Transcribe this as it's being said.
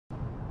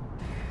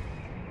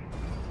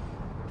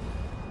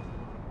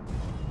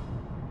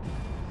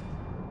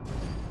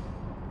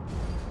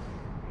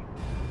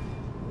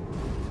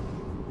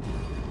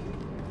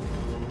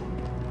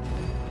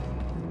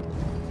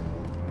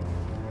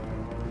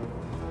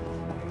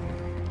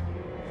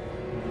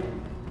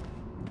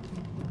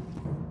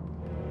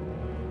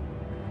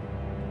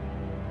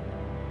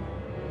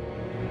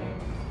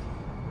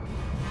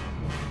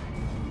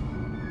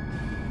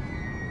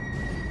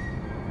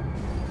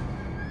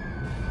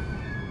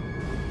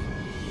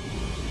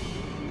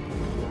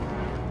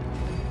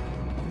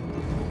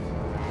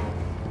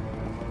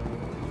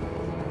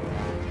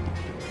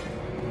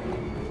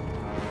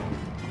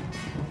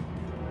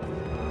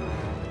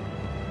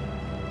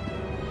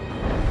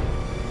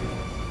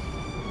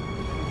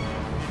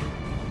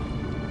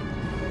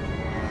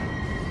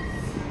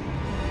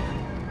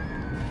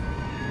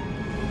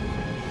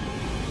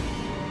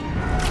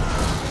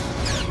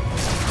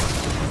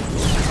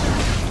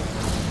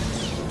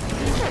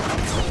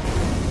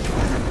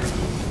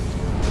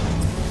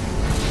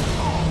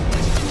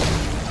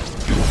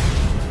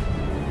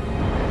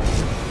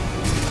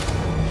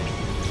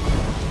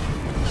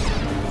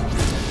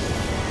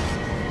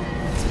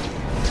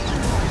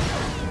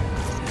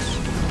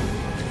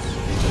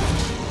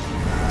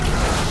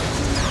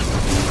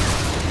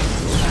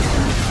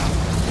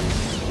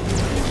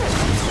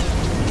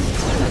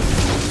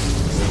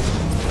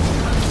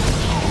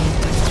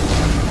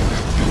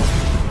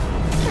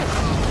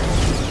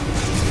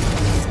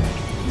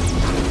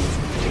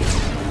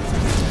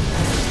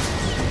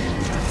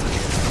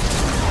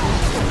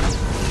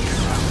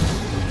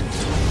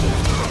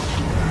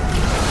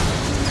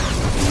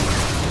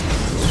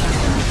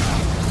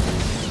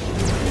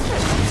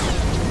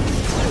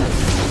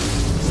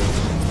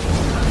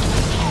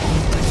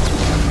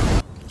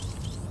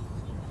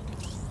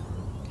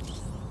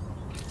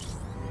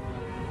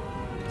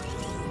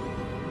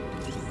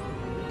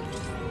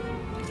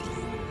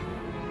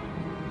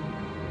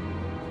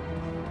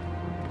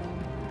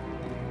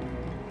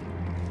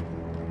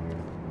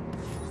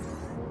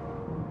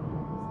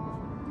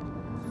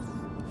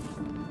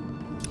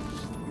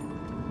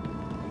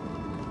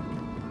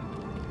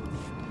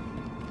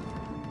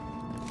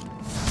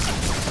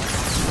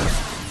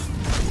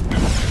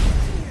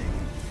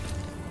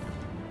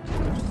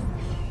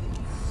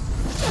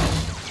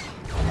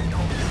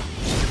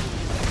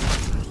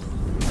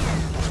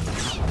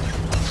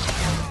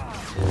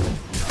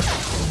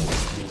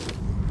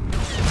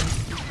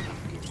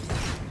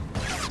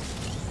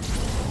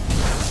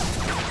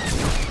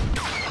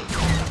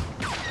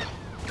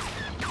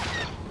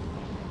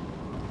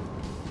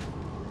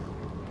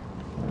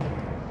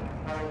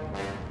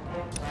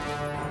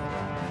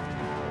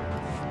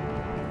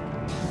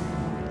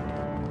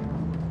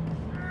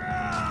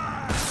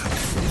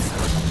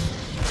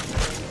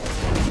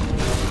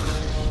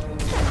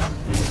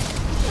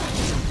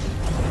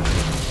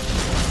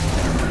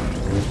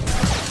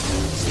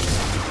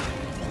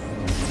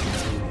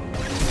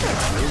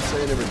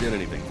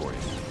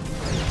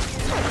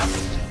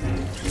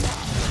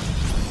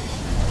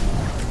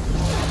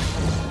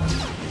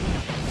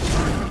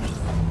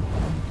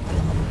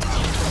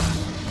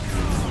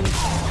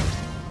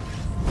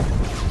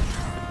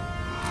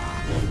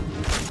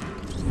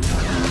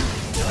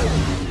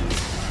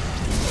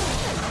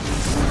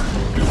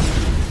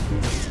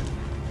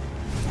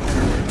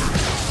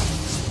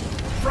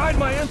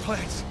my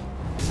implants?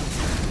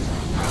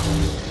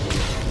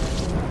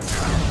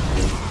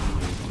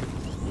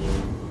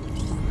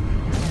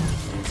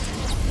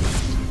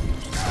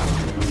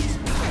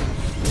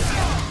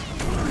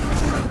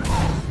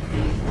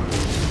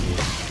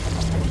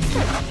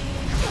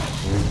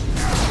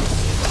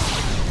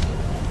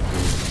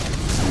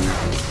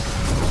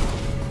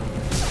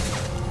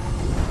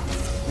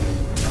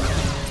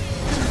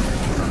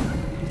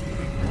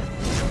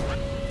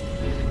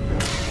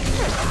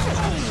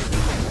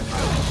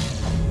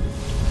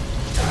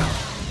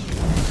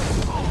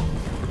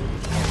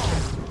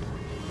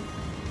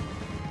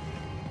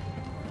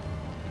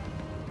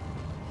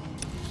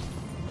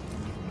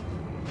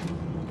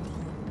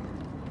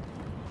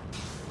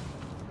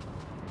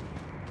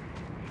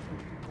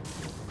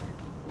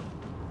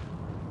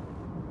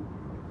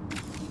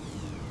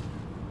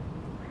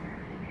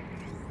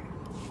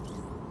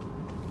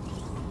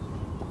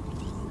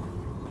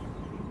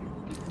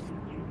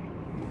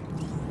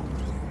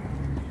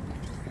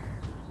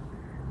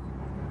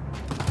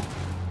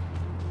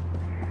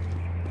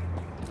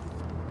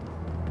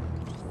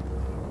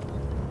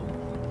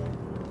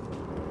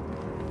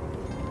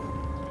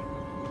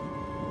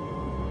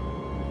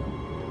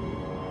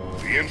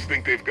 The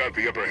instinct they've got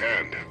the upper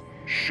hand.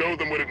 Show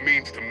them what it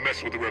means to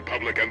mess with the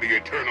Republic and the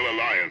Eternal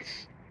Alliance.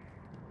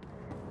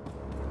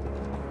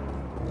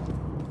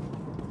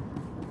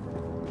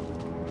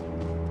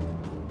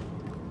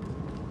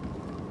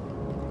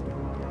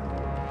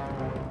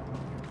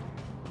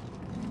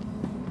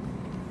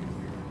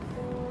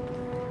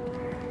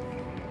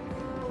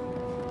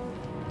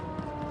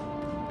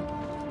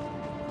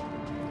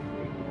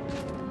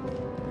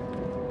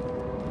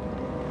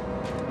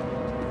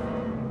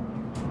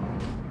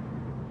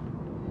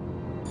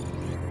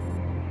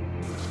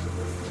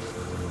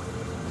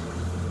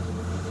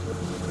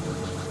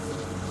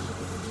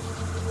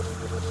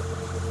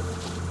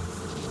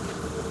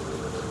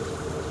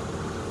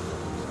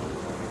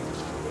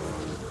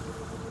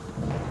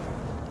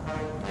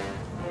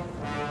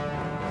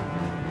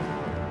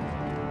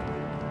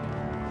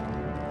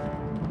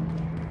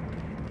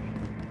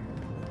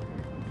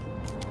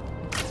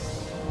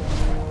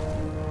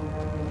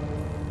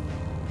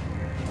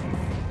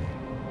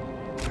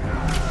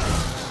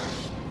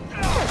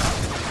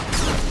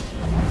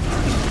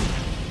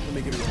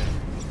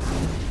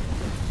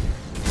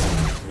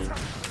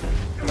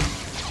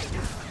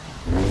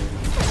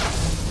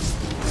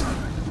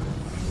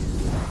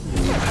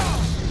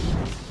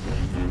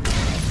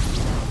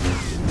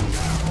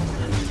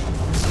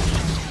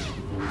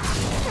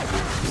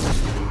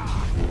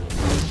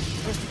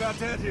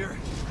 Dead here.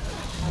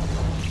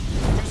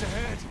 Who's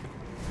ahead?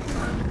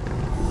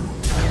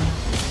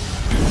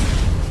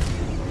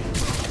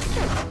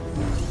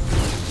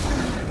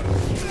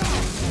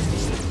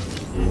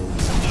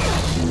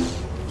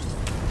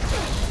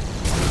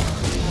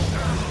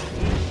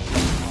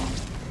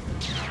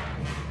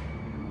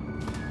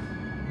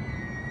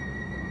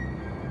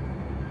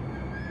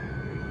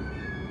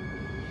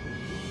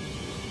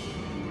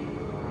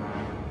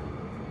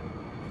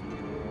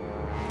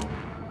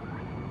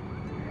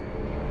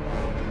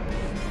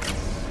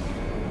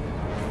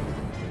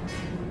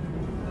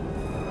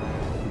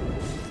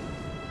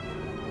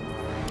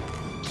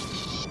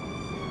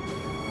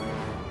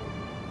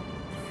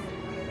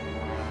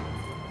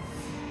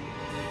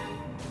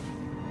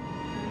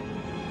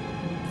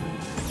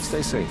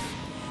 Stay safe.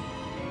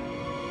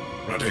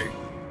 Ready.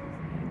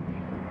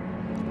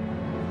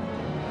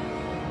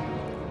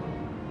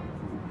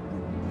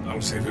 I'll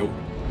save you.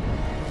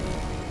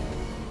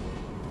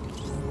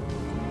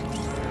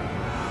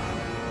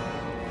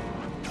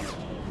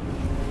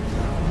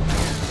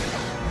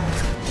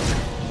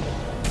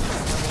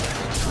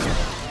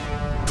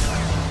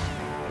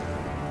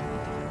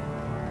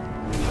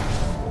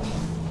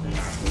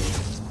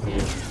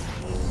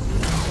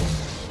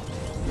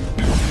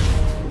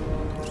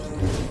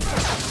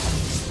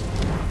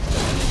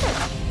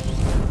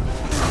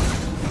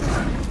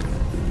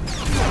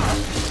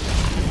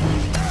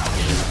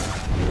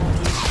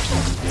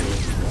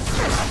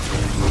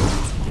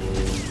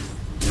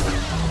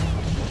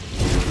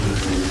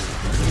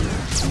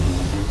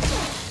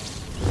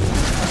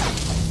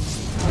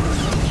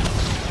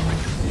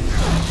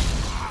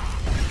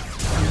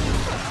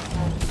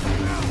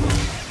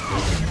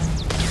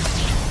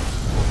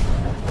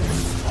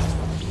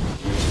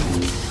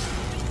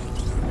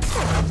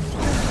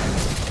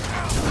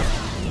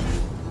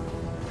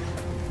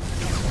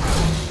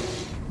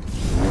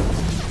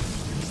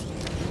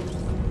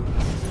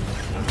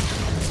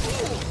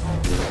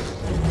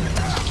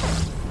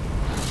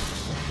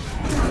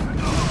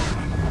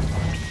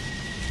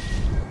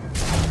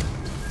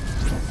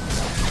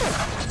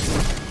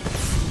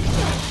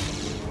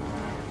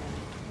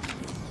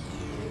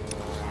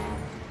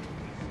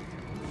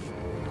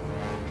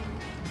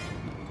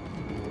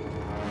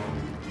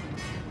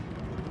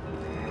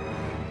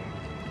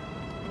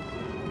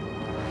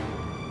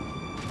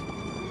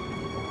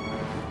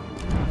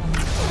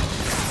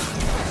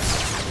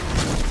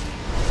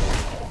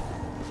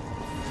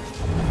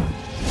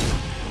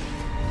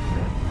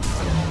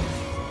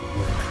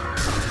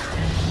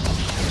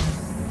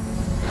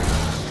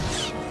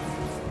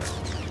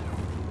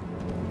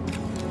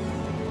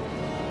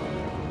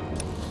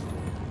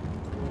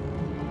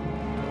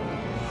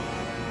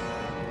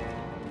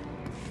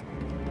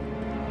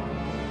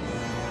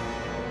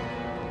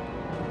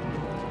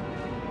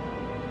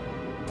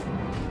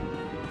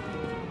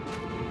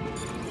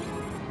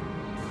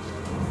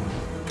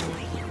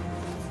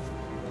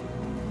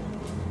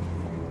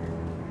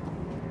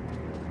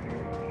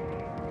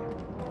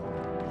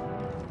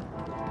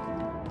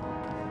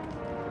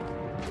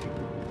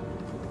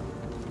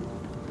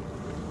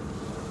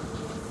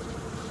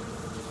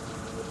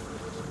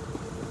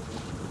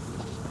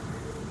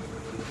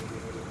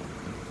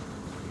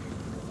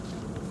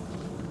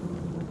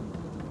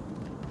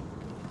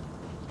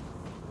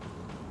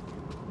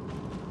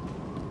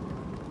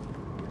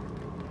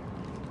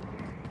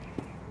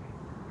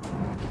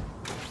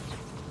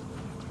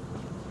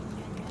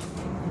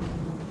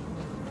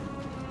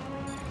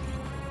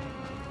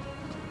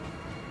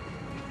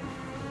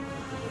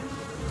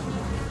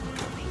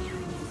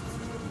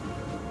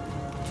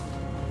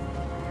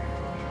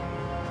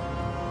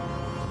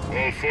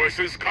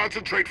 forces,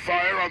 concentrate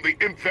fire on the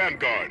Imp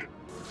Vanguard.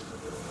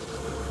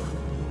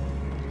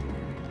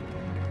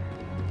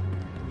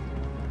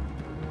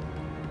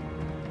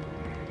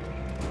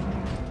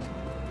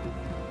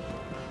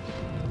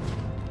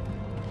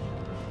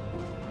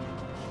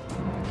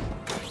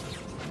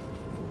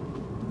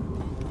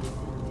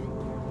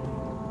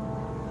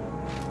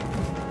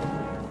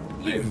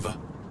 Live.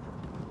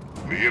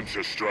 The Imps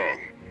are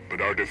strong,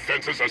 but our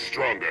defenses are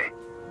stronger.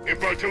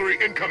 Imp artillery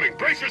incoming!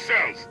 Brace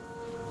yourselves!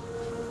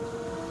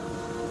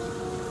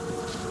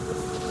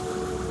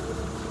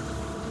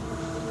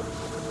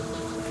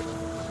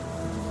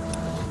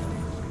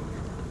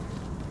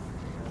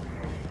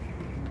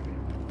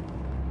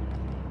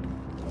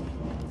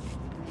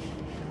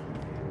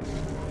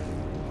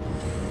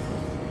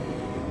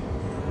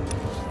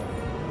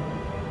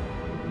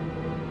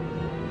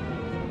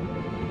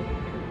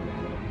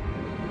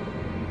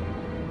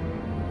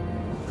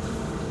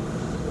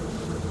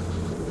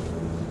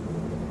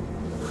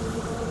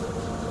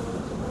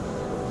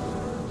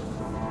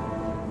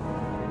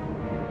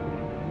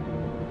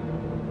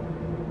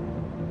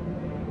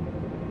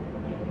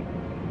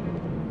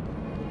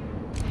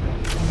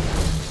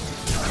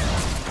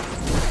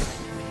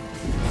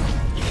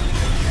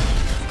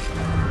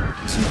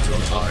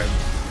 Time.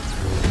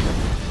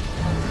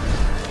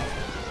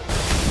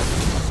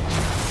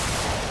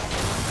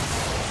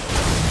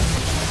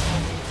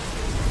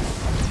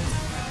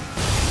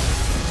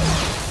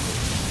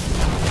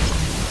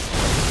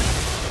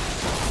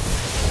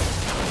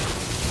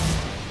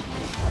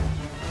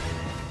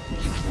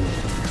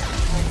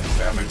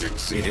 Damage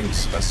exceeding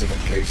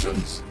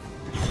specifications.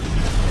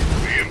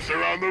 The Imps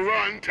are on the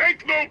run!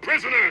 Take no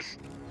prisoners!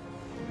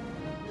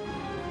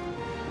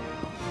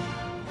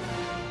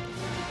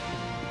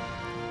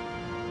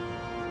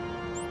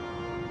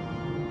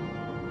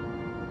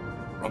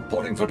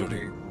 Reporting for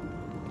duty.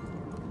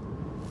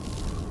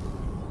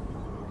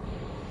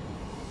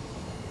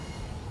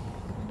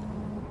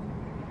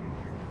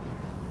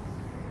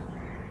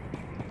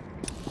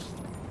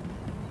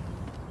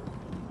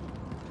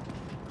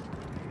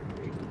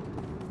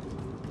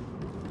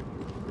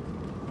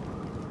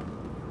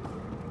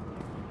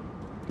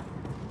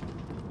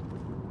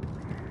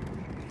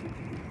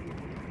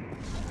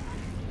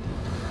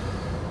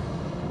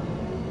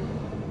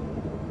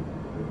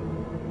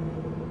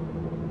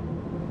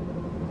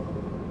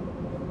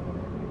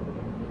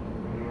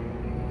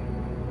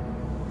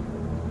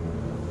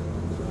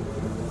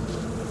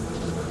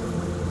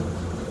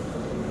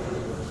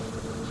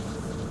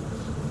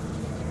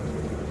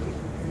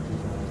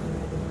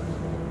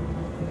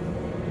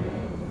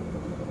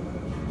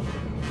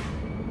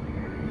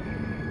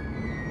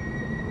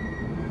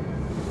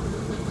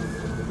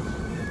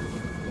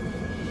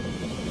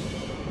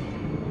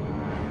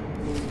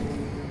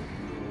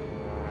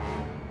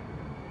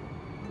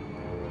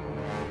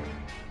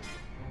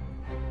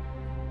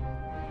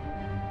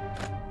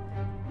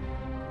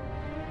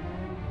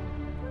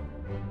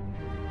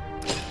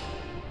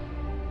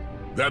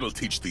 That'll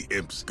teach the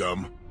Imp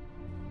scum.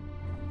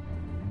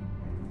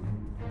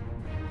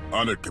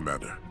 Honored,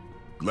 Commander.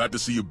 Glad to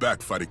see you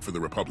back fighting for the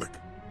Republic.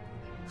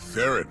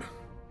 Theron,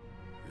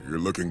 you're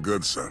looking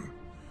good, son.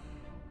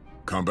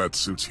 Combat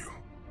suits you.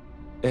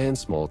 And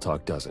small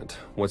talk doesn't.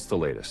 What's the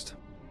latest?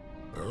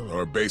 Well,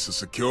 our base is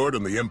secured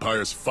and the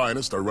Empire's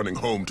finest are running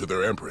home to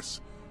their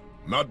Empress.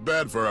 Not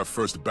bad for our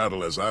first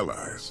battle as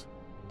allies.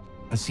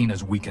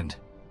 Asina's weakened.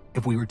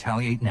 If we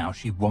retaliate now,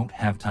 she won't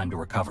have time to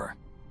recover.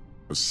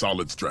 A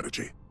solid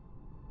strategy.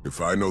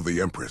 If I know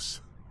the Empress,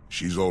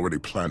 she's already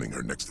planning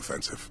her next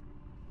offensive.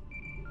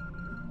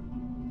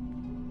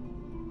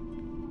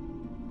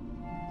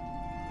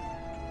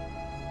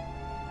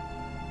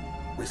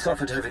 We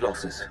suffered heavy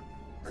losses.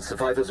 The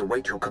survivors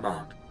await your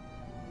command.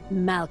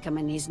 Malcolm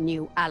and his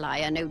new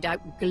ally are no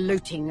doubt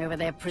gloating over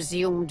their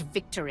presumed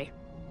victory.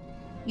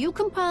 You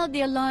compiled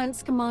the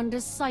Alliance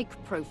Commander's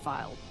psych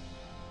profile.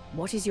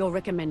 What is your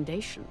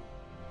recommendation?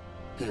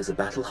 He is a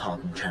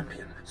battle-hardened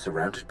champion,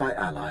 surrounded by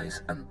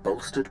allies and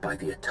bolstered by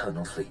the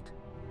Eternal Fleet.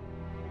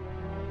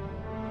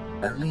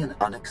 Only an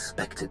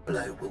unexpected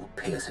blow will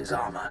pierce his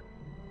armor.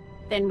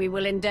 Then we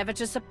will endeavor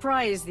to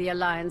surprise the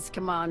Alliance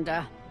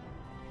Commander.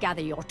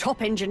 Gather your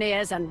top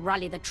engineers and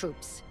rally the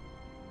troops.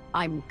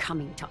 I'm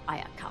coming to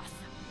Iokath.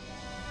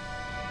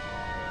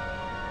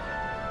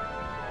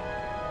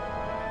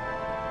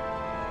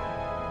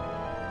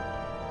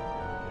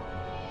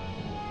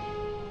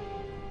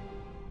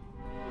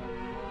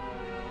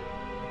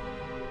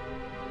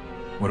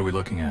 What are we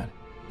looking at?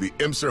 The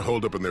Imps are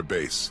holed up in their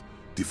base.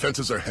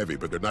 Defenses are heavy,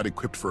 but they're not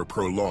equipped for a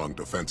prolonged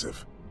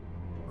offensive.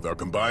 With our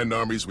combined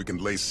armies, we can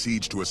lay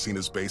siege to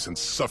Asina's base and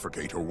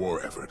suffocate her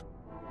war effort.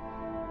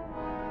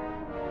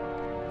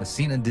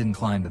 Asina didn't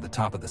climb to the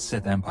top of the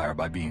Sith Empire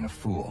by being a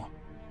fool.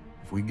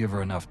 If we give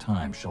her enough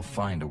time, she'll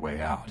find a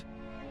way out.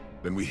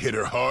 Then we hit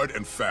her hard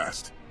and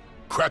fast.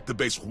 Crack the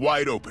base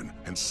wide open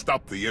and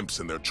stop the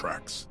Imps in their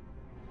tracks.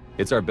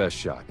 It's our best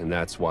shot, and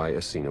that's why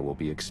Asina will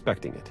be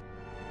expecting it.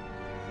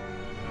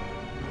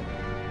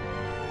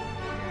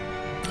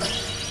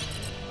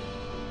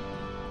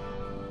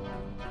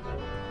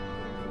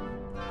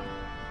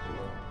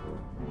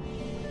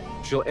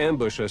 She'll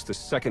ambush us the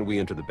second we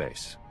enter the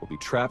base. We'll be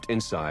trapped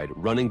inside,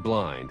 running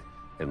blind,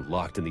 and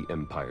locked in the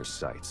Empire's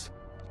sights.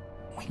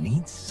 We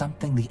need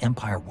something the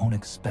Empire won't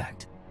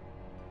expect.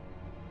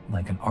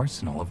 Like an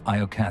arsenal of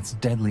Iokath's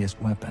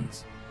deadliest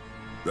weapons.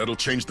 That'll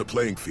change the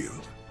playing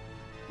field.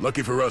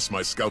 Lucky for us,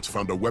 my scouts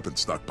found a weapon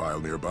stockpile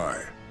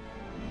nearby.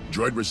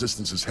 Droid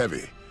resistance is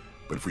heavy,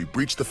 but if we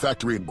breach the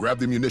factory and grab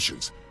the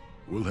munitions,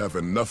 we'll have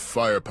enough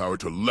firepower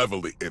to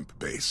level the Imp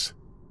base.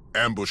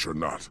 Ambush or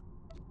not.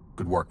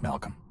 Good work,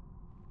 Malcolm.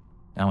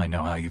 Now I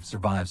know how you've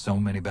survived so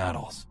many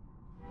battles.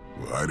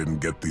 Well, I didn't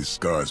get these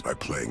scars by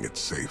playing it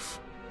safe.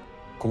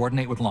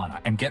 Coordinate with Lana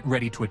and get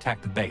ready to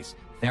attack the base.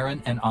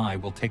 Theron and I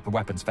will take the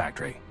weapons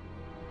factory.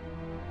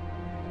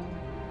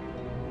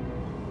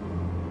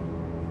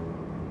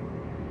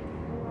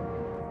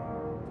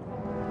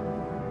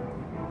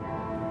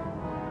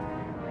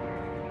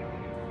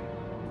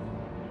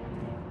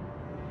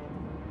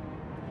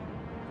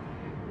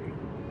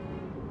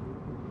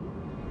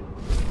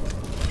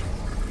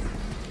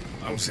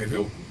 I'm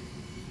Seville.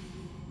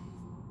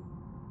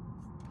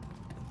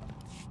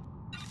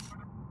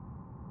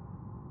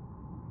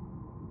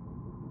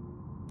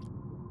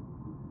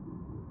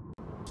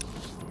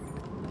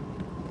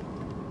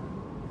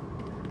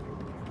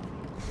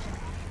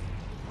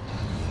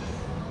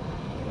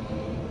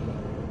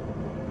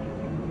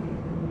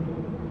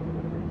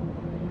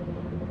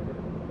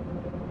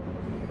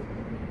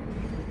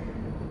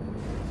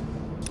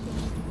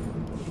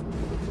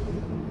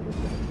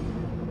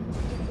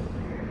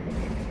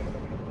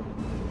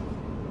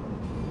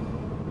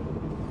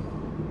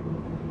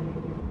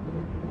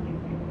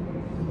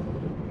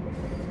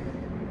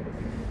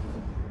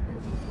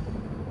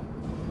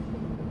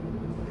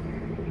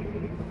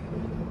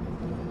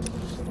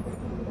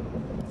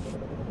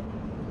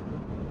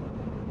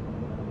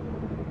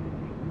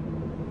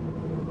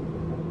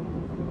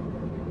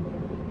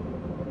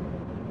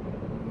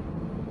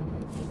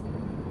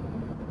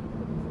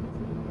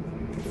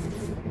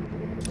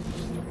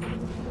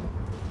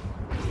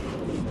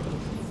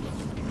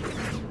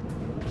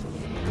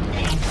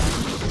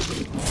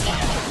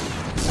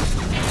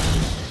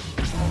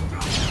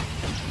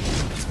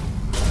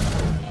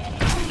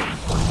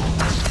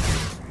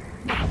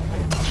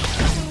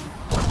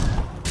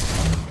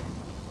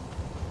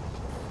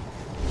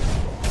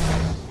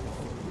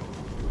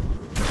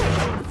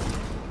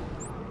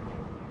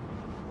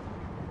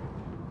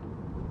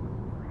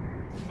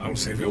 I'm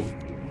Seville.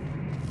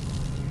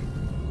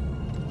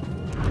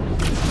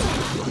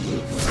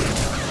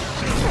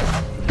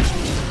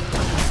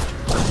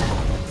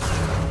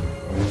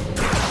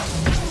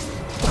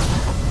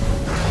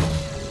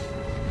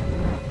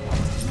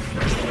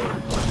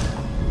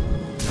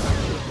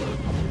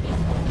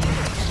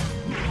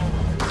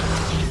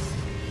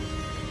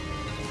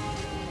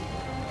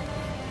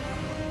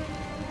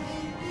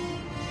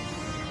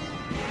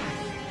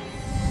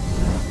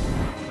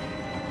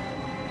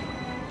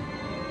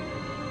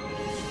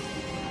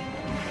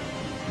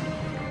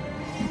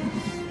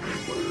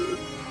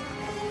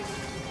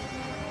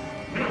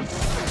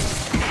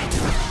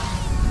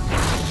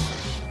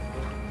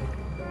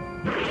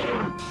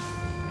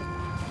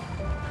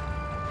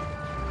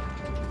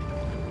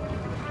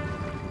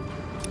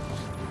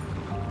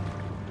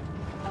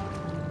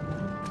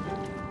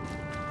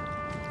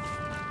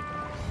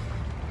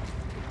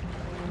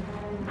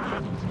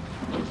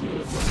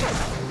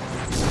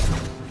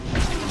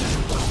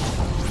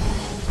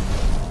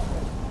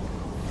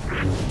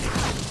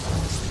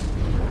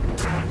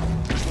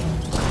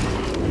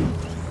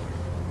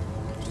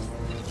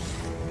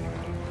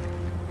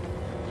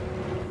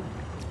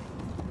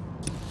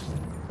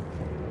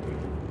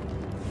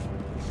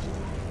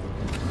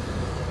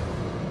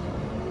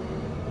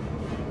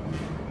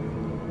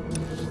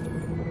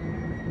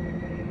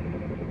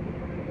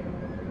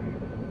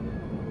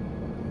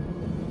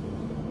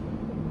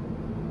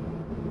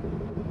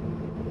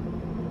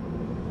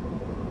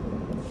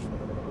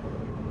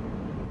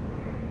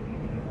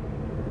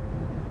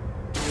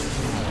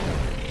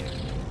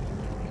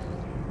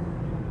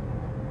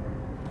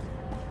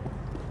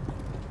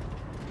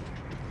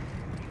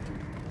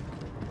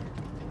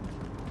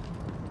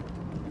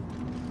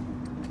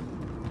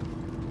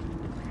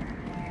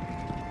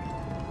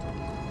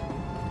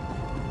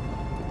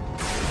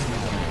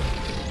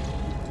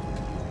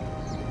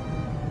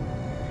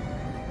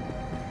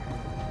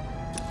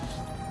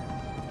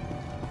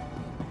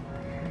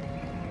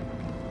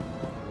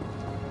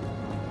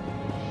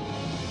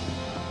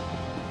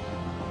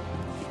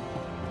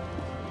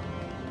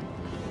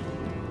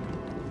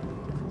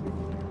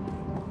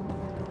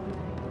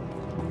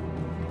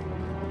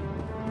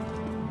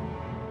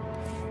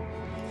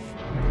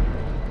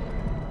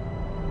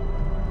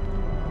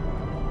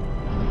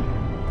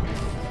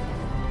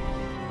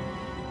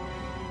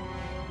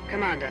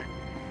 Commander,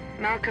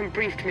 Malcolm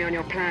briefed me on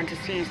your plan to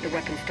seize the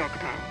weapons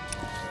stockpile.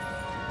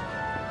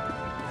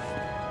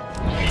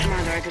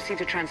 Commander, I've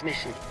received a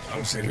transmission.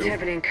 It's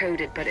heavily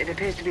encoded, but it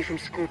appears to be from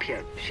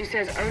Scorpio. She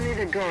says only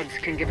the gods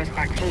can give us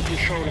back full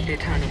control of the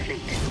Eternal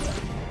Fleet.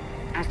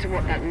 As to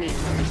what that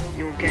means,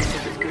 your guess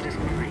is as good as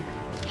mine.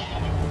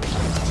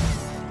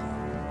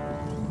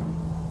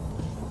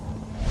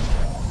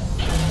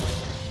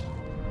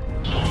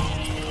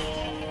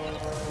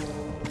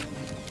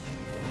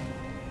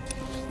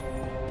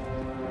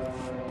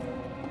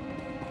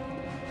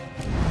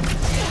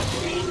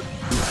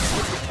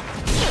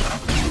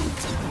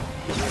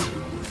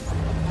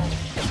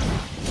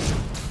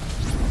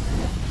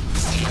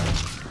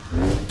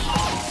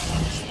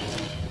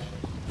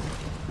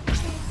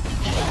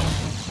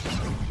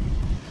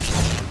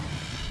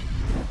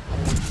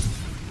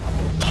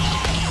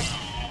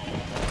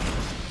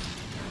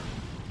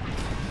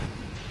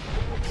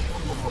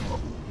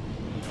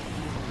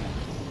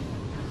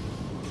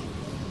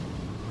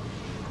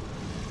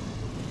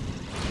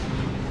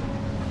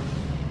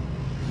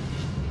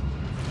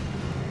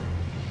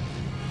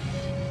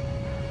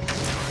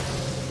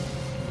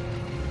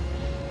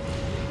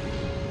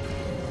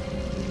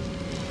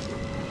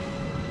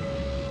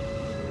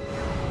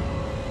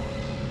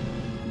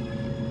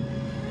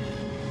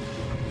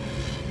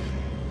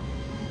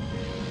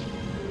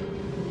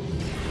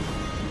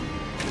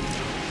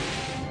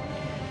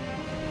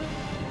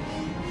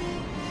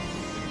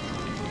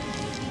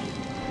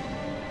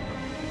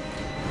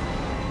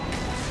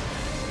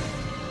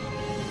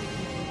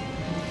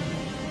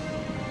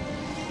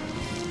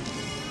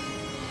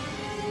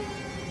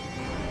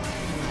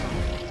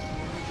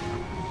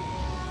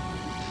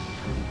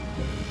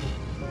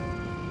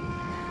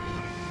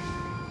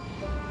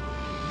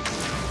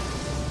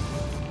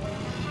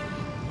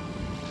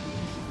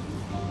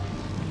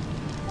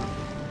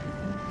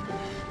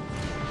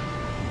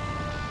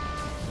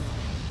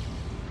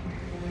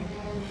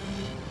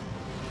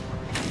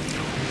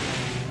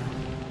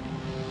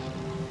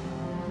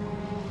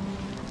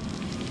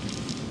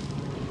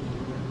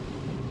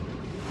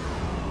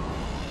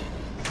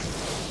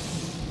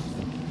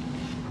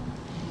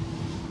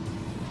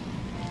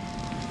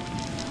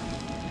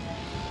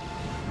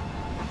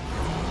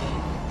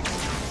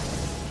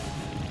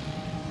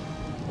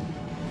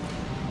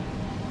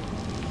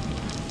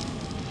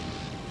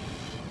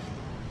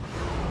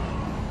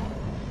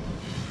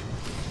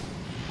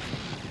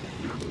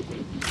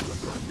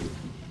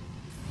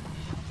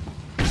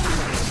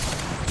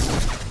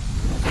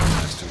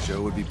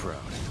 Joe would be proud.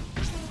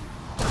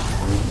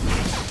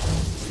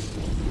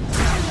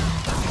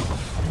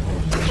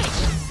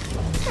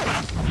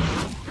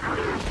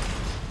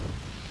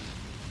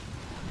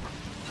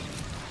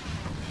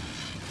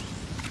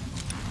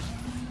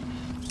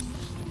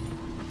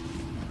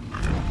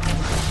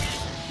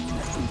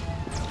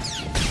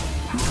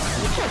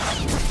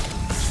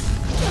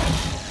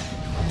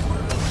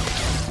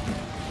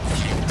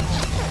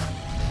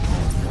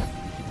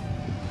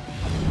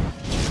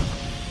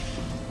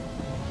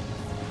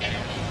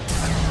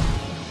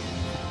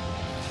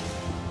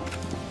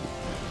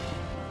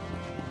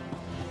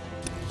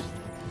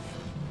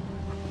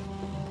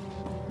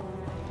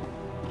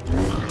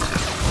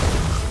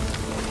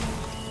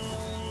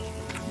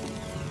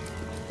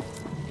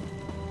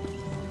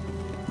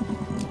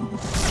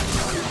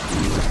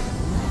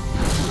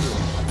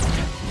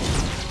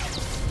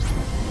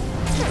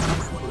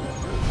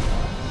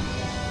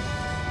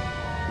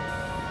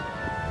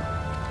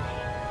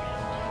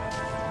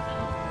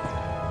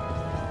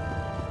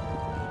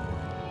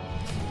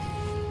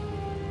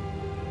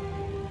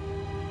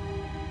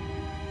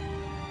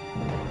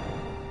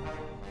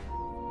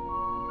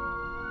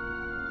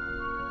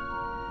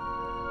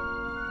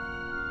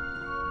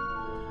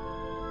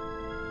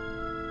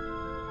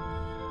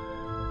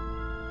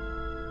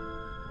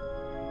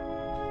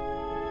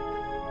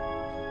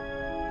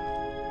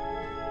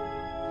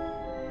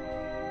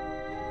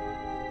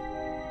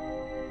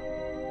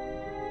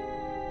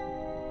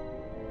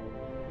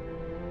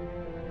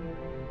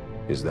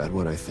 Is that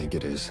what I think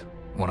it is?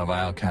 One of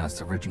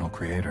Iokath's original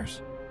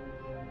creators.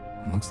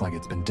 It looks like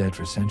it's been dead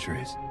for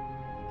centuries.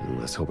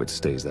 Let's hope it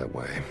stays that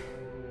way.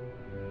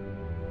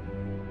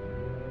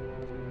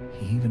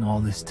 Even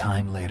all this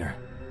time later,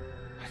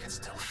 I can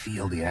still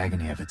feel the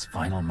agony of its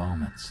final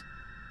moments.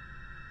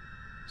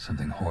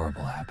 Something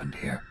horrible happened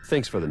here.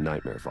 Thanks for the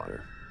nightmare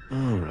fodder.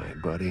 All right,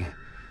 buddy.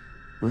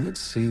 Let's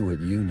see what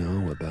you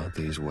know about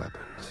these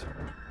weapons.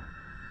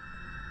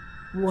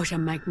 What a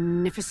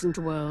magnificent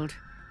world.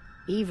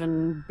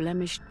 Even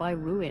blemished by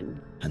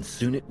ruin. And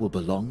soon it will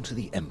belong to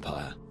the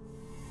Empire.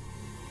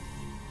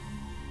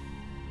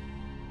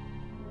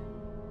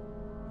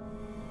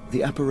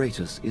 The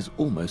apparatus is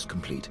almost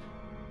complete.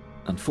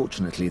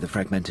 Unfortunately, the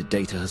fragmented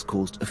data has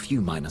caused a few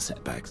minor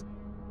setbacks.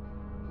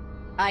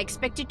 I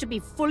expect it to be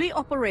fully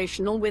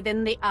operational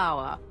within the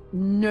hour.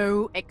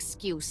 No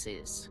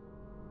excuses.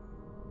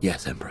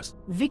 Yes, Empress.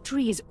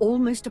 Victory is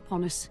almost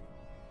upon us.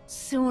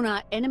 Soon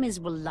our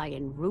enemies will lie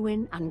in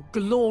ruin, and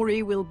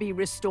glory will be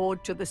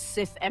restored to the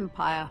Sith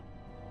Empire.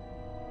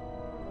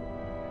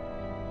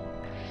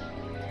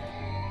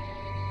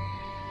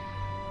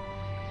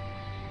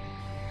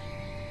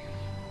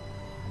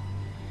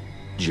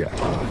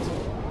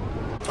 Jackpot.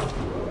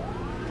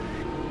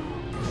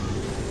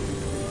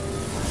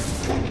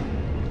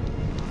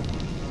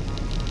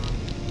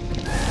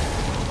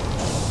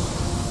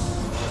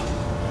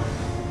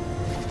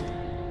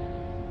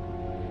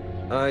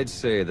 I'd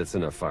say that's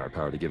enough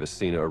firepower to give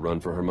Acina a run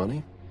for her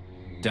money.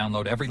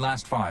 Download every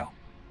last file.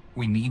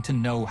 We need to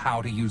know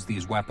how to use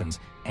these weapons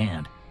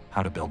and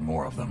how to build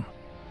more of them.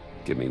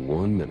 Give me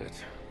 1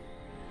 minute.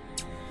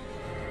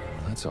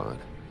 That's odd.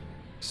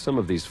 Some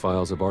of these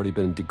files have already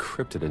been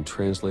decrypted and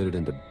translated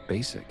into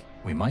BASIC.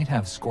 We might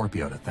have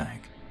Scorpio to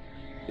thank.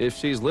 If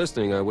she's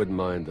listening, I wouldn't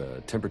mind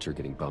the temperature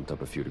getting bumped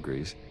up a few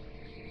degrees.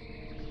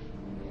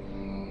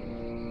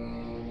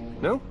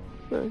 No?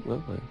 All right,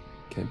 well,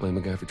 I can't blame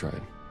a guy for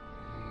trying.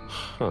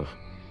 Huh.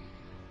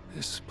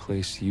 This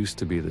place used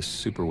to be the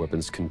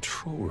superweapons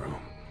control room.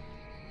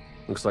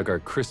 Looks like our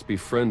crispy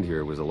friend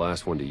here was the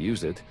last one to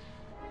use it.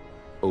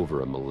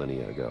 Over a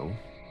millennia ago.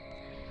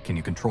 Can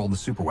you control the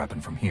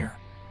superweapon from here?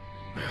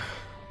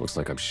 Looks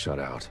like I'm shut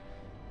out.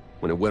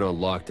 When it went on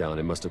lockdown,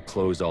 it must have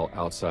closed all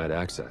outside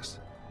access.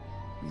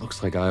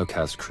 Looks like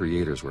Iokath's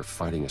creators were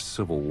fighting a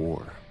civil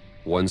war.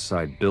 One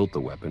side built the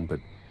weapon, but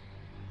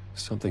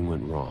something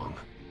went wrong.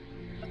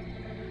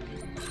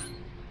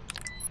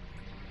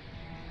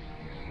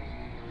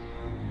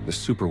 The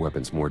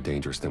superweapon's more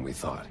dangerous than we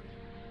thought.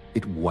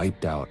 It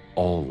wiped out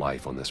all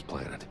life on this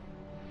planet.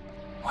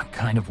 What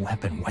kind of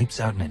weapon wipes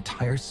out an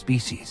entire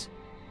species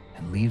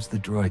and leaves the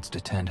droids to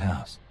tend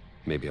house?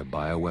 Maybe a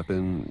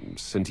bioweapon,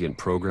 sentient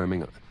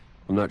programming?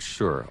 I'm not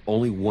sure.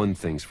 Only one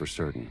thing's for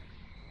certain.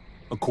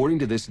 According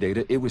to this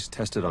data, it was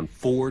tested on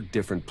 4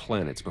 different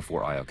planets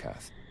before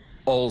Iokath.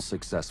 All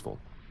successful.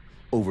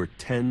 Over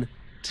 10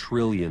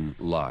 trillion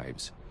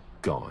lives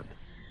gone.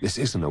 This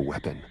isn't a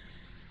weapon.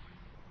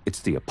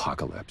 It's the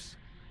apocalypse.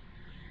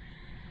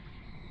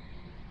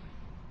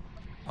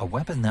 A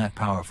weapon that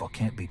powerful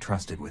can't be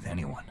trusted with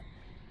anyone.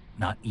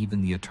 Not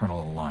even the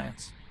Eternal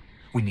Alliance.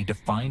 We need to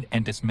find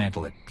and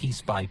dismantle it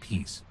piece by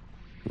piece.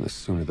 The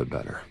sooner the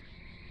better.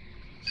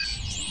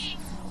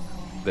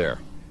 There.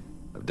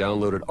 I've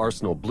downloaded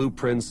Arsenal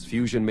blueprints,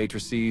 fusion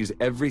matrices,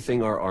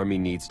 everything our army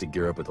needs to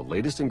gear up with the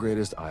latest and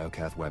greatest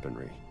Iokath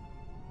weaponry.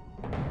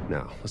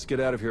 Now, let's get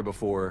out of here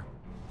before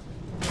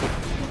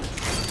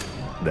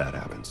that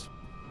happens.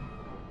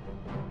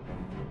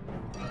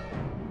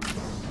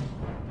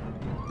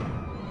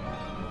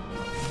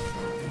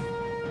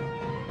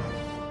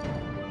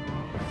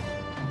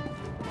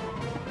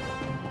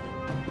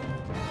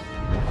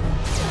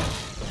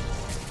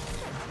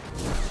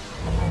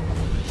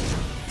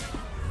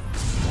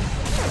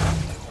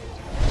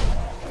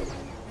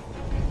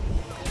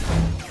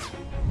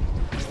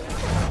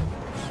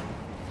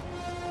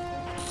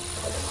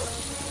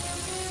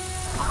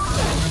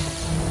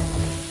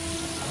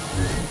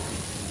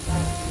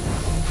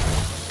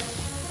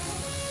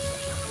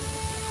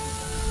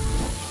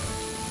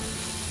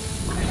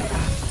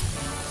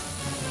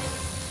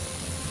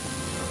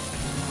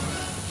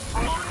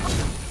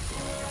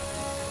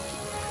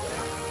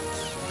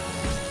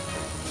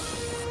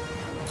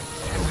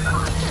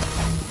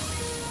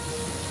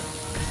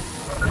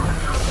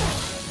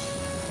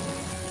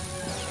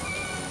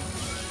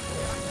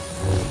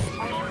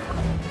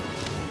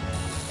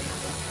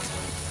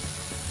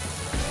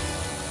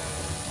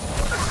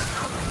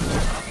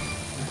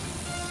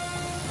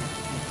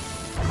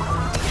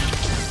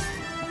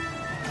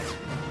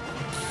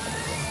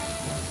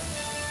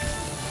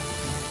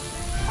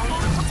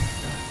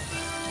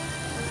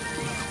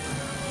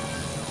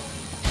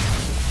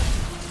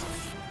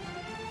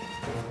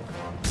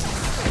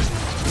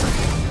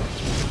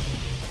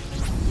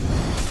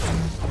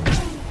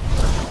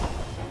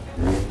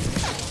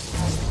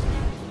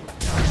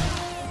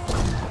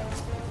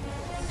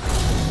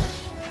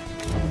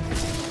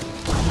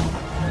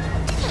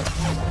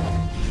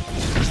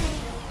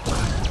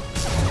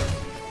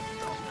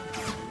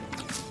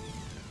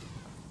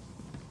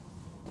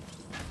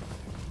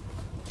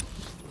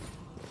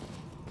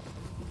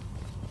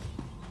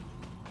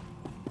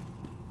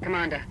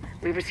 Commander,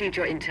 we've received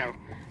your intel.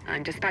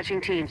 I'm dispatching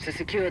teams to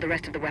secure the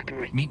rest of the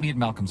weaponry. Meet me at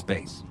Malcolm's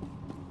base.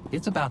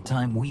 It's about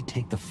time we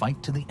take the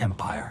fight to the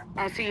Empire.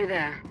 I'll see you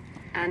there.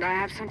 And I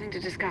have something to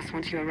discuss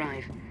once you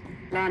arrive.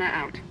 Lana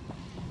out.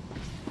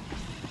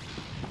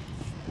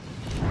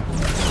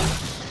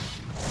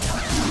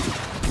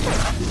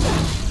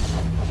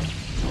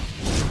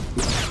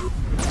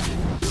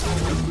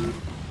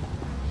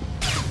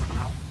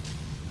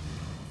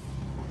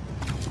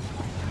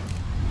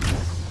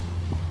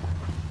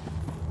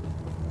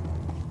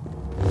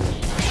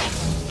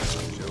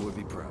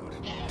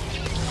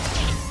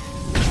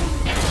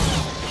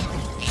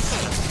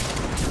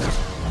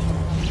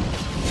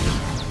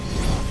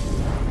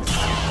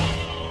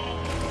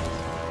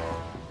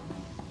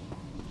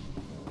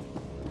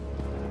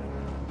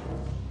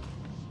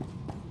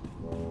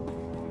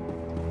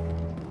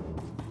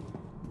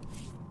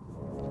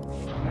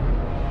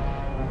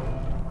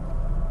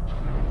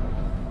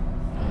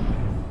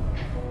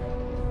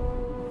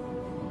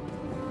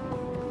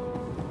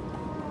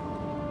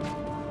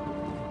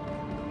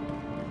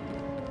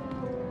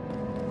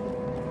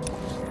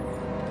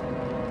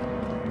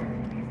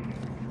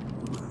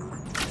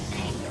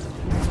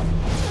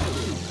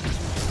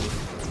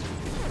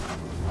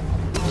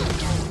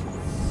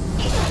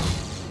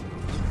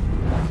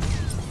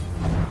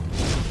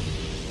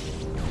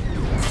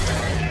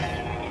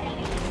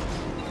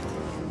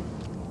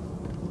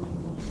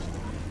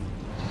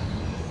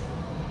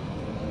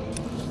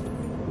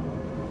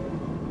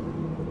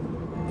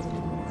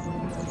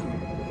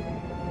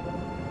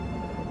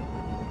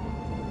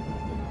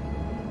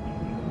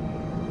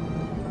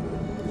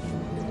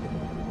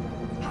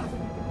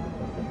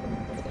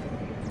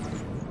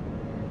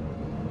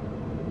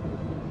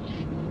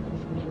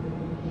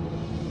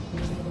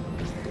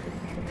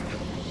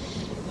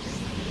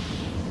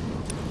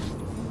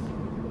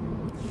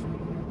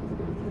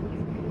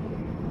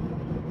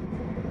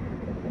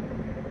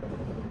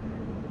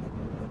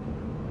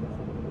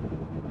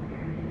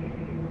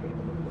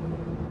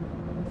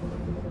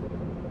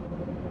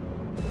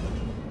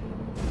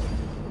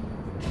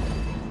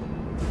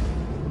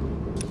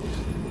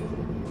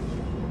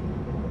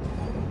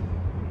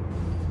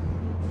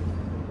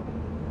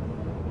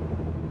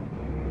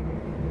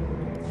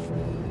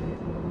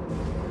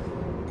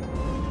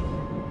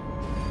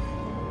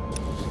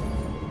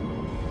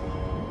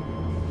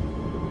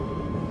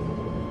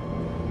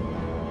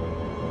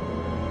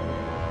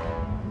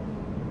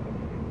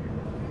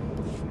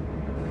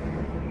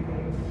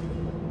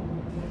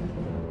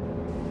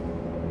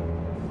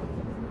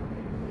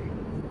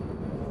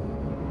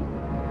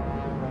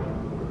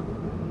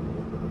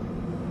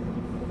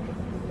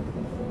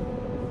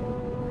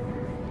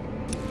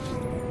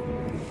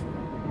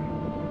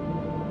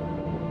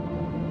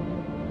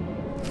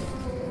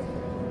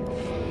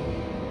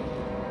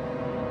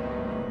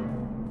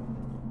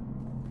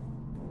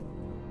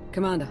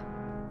 Commander,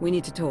 we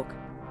need to talk.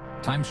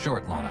 Time's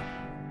short, Lana.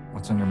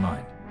 What's on your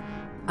mind?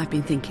 I've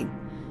been thinking.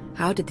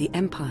 How did the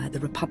Empire, the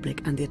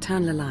Republic, and the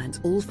Eternal Alliance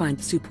all find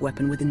the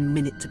superweapon within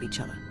minutes of each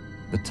other?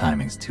 The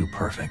timing's too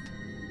perfect.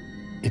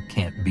 It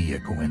can't be a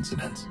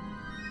coincidence.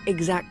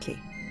 Exactly.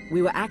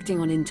 We were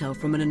acting on intel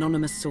from an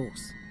anonymous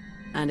source.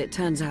 And it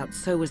turns out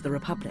so was the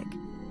Republic.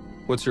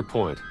 What's your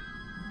point?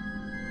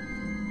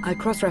 I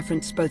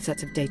cross-referenced both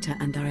sets of data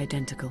and they're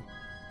identical.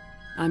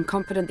 I'm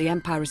confident the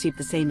Empire received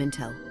the same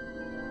intel.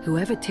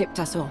 Whoever tipped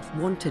us off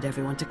wanted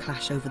everyone to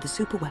clash over the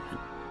superweapon.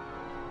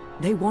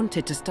 They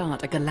wanted to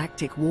start a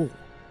galactic war.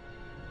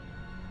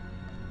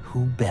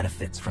 Who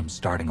benefits from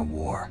starting a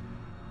war?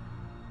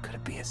 Could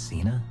it be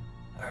Asina?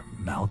 Or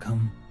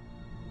Malcolm?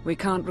 We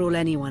can't rule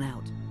anyone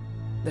out.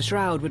 The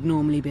Shroud would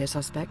normally be a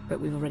suspect, but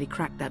we've already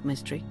cracked that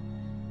mystery.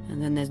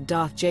 And then there's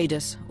Darth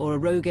Jadus, or a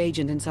rogue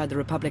agent inside the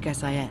Republic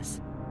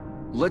SIS.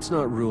 Let's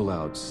not rule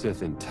out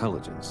Sith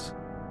intelligence.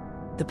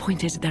 The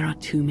point is, there are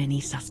too many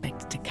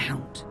suspects to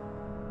count.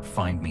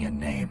 Find me a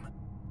name.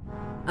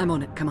 I'm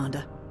on it,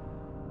 Commander.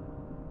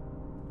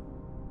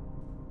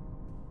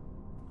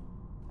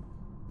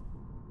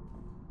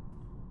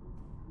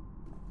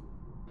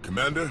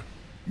 Commander,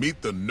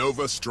 meet the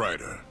Nova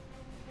Strider.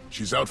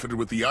 She's outfitted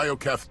with the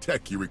Iokath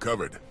tech you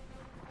recovered.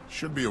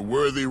 Should be a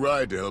worthy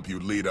ride to help you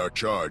lead our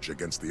charge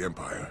against the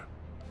Empire.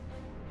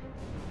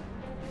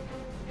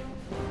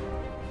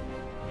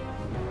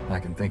 I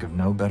can think of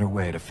no better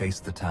way to face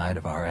the tide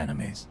of our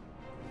enemies.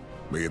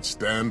 May it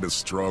stand as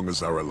strong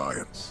as our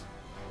alliance.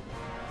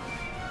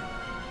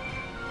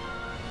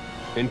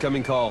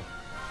 Incoming call.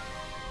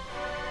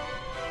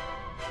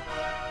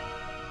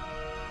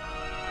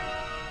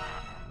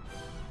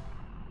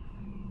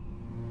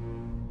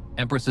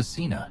 Empress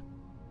Asina,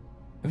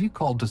 have you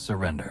called to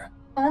surrender?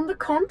 On the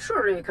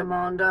contrary,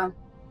 Commander.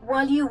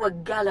 While you were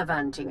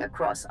gallivanting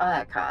across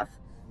Iokath,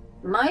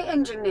 my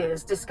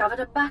engineers discovered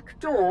a back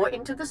door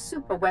into the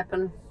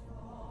superweapon.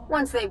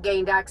 Once they've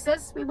gained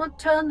access, we will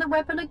turn the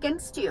weapon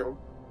against you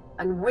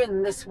and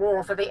win this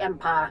war for the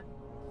Empire.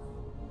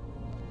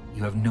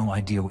 You have no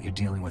idea what you're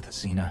dealing with,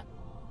 Asina.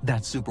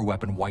 That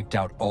superweapon wiped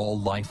out all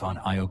life on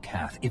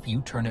Iokath. If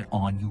you turn it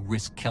on, you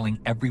risk killing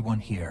everyone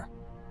here.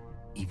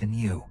 Even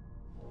you.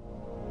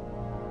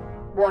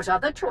 What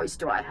other choice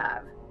do I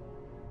have?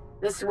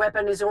 This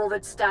weapon is all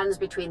that stands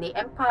between the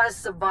Empire's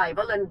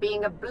survival and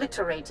being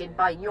obliterated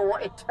by your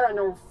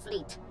eternal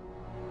fleet.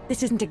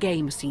 This isn't a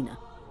game, Asina.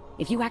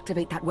 If you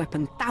activate that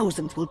weapon,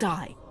 thousands will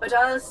die. But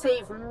I'll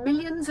save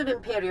millions of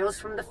Imperials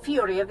from the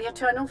fury of the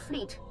Eternal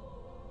Fleet.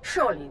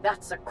 Surely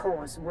that's a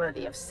cause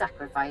worthy of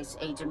sacrifice,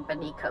 Agent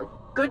Beniko.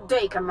 Good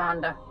day,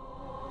 Commander.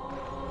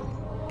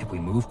 If we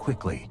move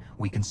quickly,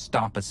 we can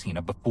stop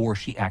Asina before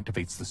she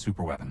activates the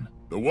superweapon.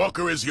 The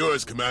Walker is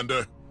yours,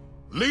 Commander.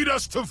 Lead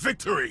us to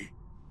victory!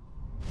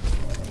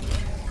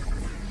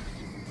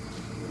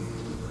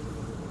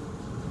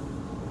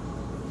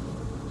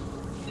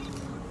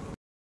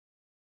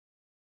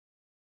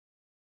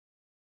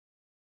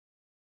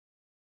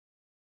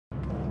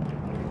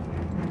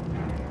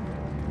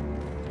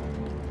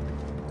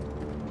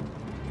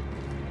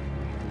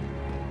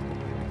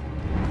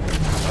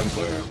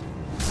 Unclear.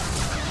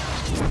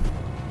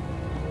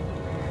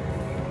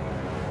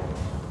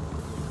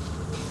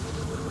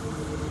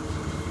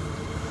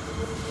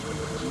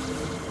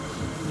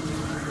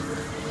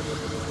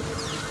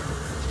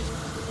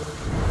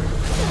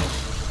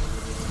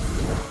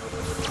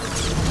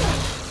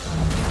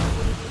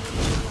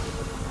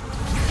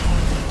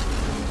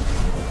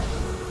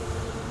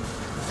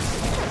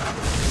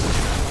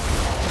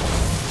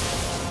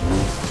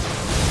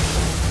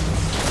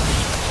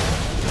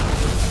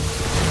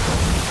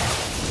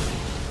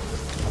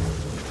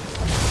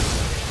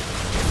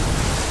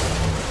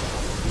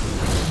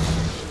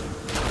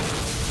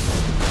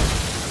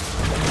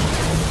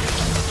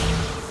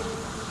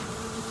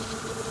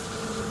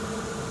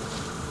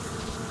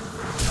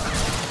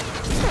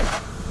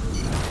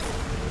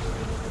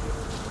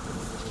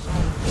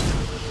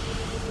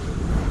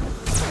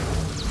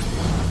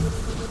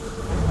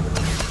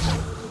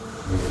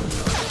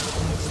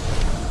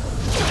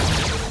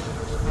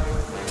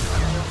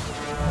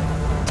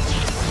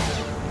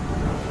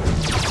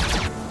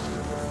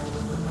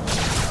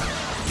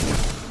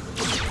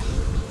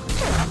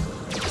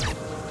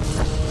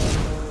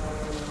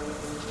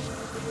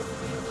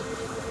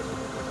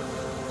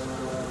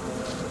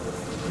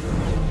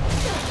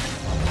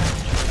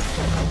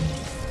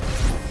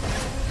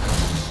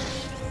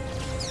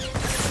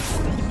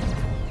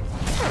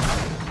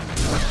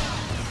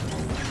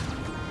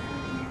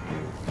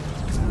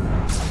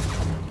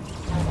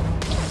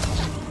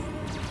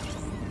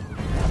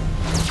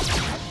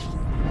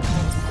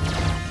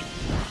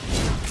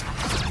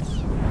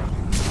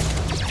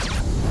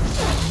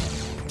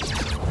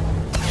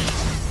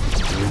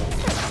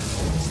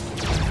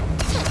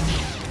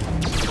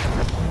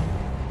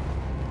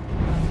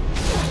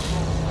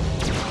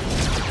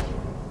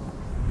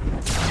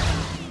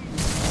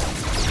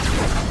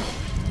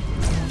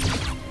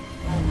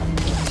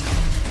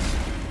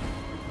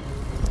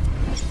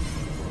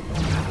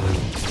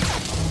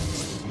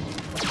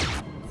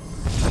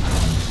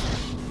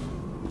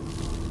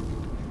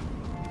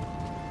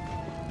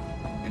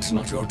 It's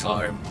not your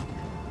time.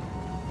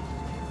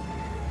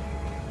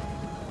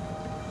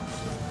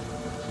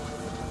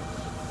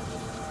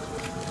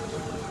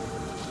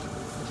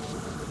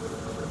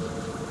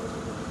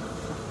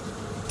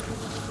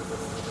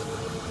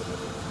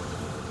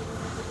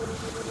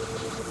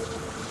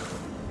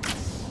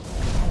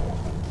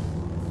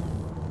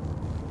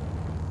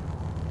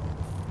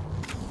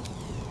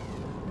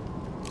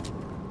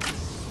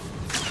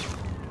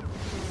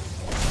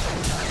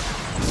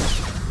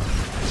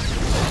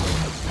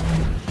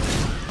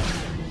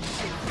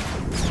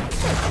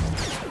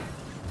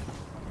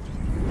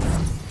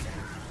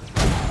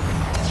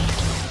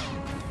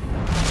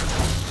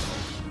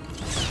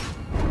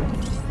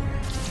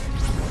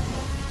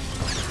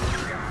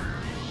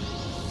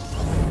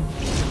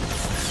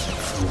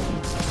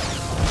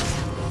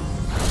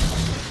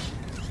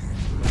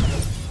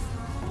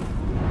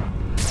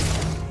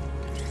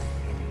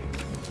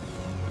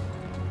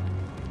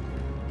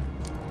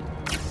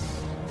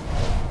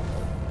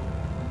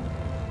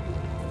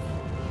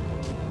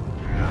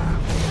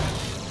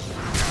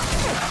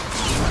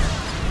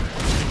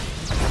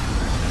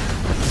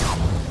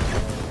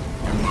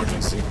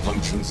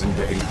 Functions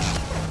engaged.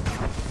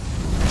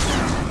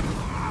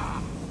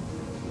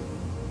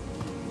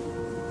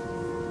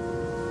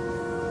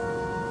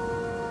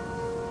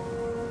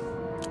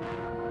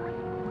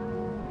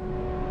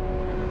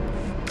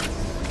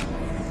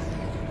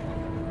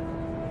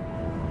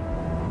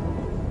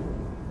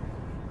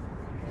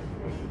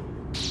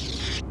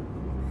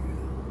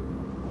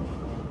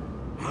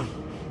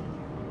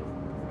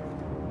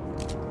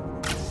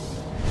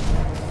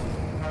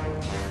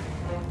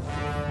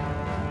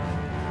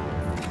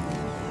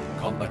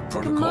 Combat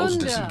protocols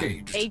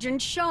disengaged.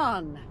 Agent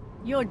Sean,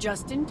 you're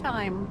just in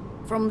time.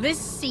 From this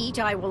seat,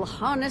 I will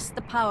harness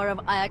the power of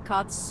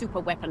Iokath's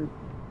superweapon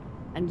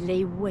and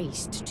lay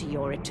waste to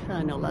your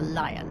eternal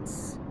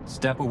alliance.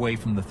 Step away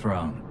from the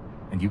throne,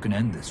 and you can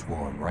end this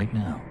war right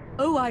now.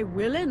 Oh, I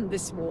will end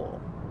this war.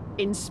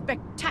 In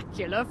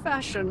spectacular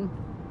fashion.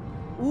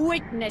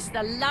 Witness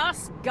the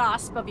last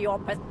gasp of your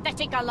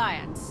pathetic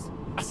alliance.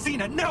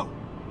 Athena, no!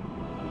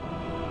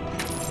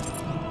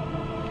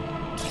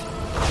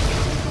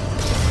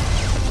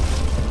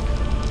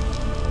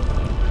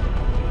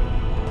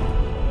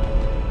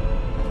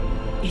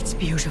 It's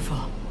beautiful.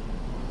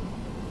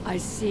 I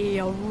see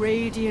a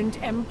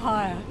radiant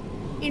empire,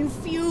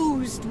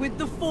 infused with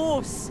the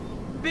Force,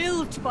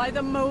 built by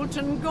the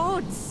molten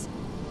gods.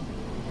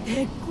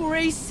 They're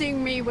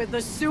gracing me with the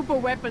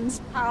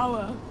superweapon's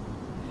power.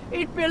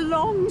 It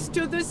belongs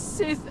to the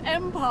Sith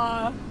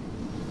Empire.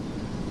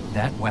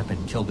 That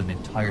weapon killed an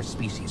entire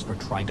species for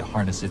trying to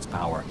harness its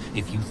power.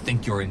 If you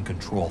think you're in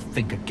control,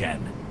 think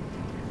again.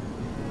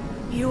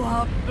 You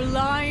are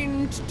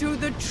blind to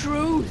the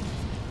truth.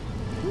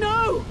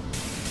 No!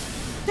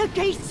 The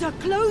gates are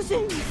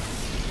closing!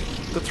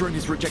 The throne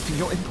is rejecting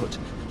your input.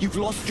 You've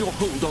lost your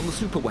hold on the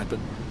superweapon.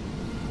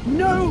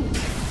 No!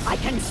 I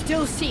can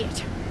still see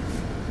it.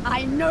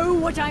 I know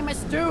what I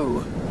must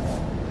do.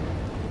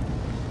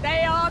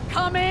 They are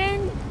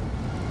coming!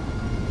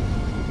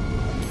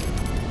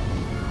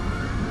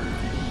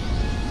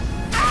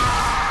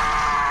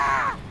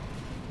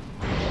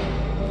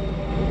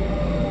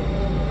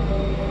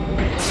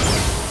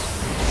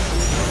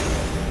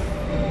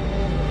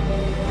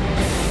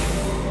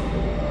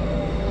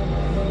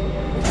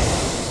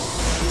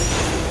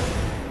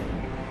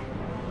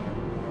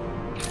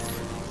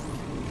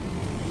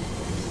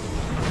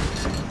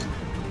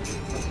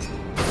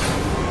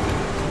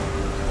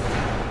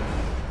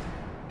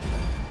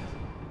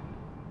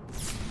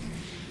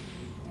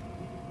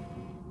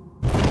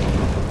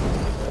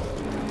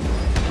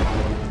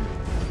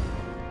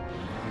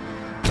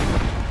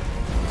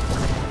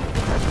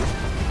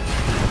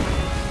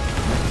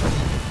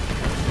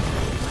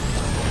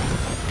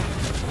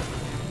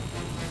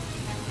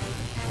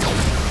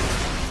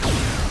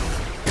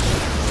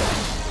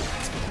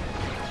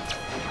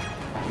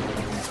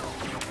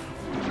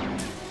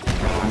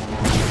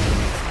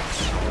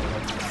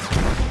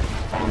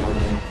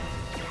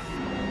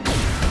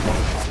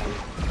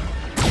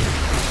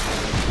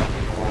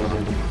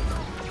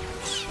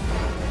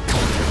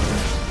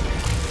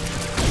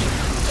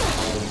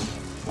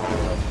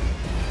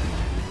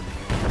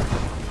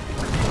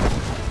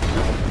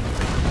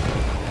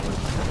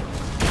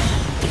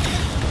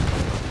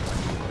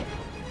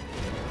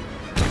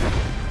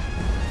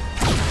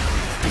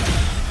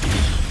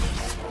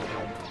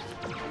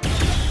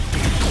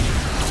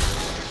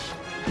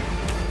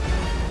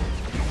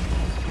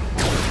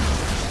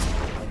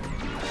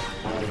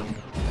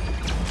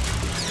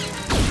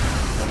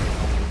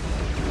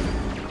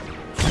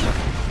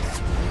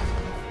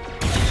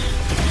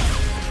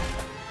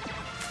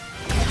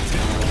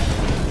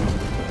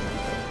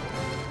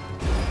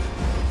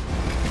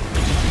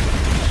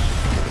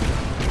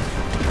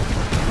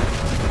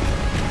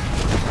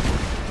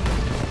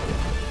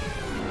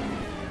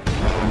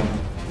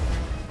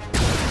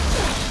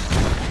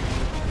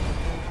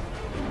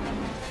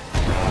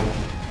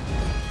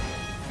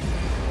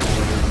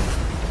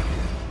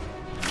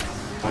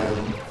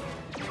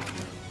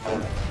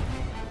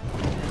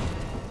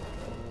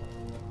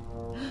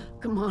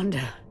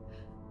 Commander.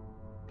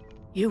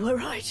 You were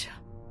right.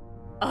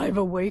 I've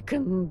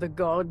awakened the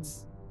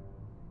gods.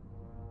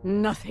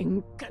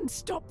 Nothing can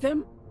stop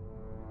them.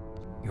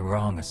 You're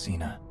wrong,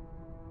 Asina.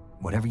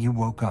 Whatever you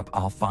woke up,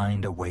 I'll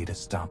find a way to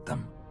stop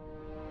them.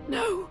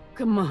 No,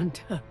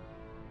 Commander.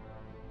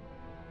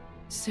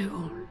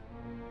 Soon,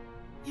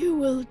 you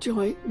will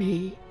join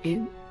me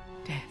in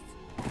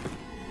death.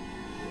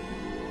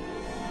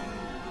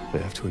 I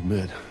have to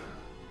admit,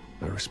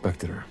 I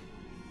respected her.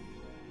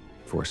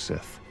 For a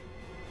Sith.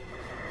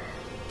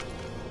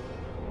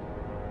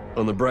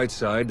 On the bright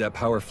side, that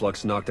power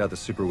flux knocked out the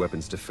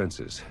superweapon's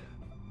defenses.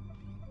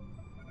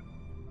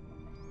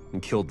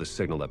 And killed the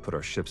signal that put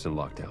our ships in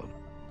lockdown.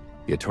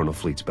 The Eternal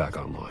Fleet's back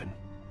online.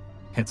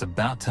 It's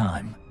about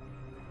time.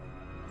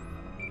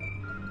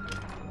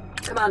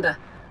 Commander,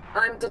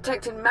 I'm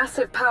detecting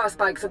massive power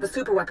spikes at the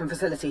superweapon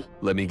facility.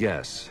 Let me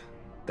guess.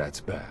 That's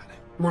bad.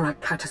 More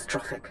like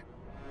catastrophic.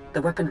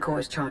 The weapon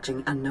core is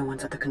charging and no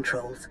one's at the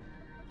controls.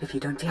 If you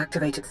don't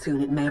deactivate it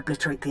soon, it may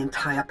obliterate the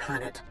entire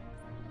planet.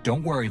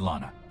 Don't worry,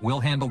 Lana. We'll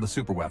handle the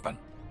superweapon.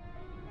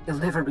 You'll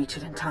never reach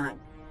it in time.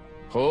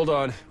 Hold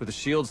on. With the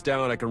shields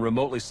down, I can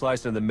remotely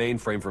slice into the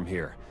mainframe from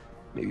here.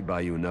 Maybe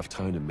buy you enough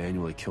time to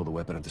manually kill the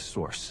weapon at the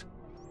source.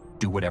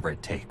 Do whatever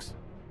it takes.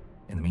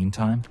 In the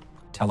meantime,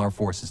 tell our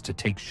forces to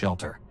take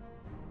shelter.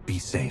 Be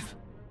safe.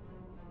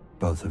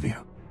 Both of you.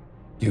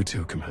 You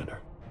too, Commander.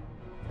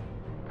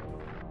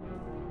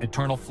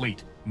 Eternal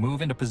Fleet,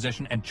 move into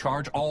position and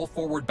charge all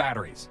forward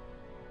batteries.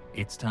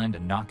 It's time to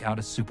knock out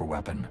a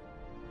superweapon.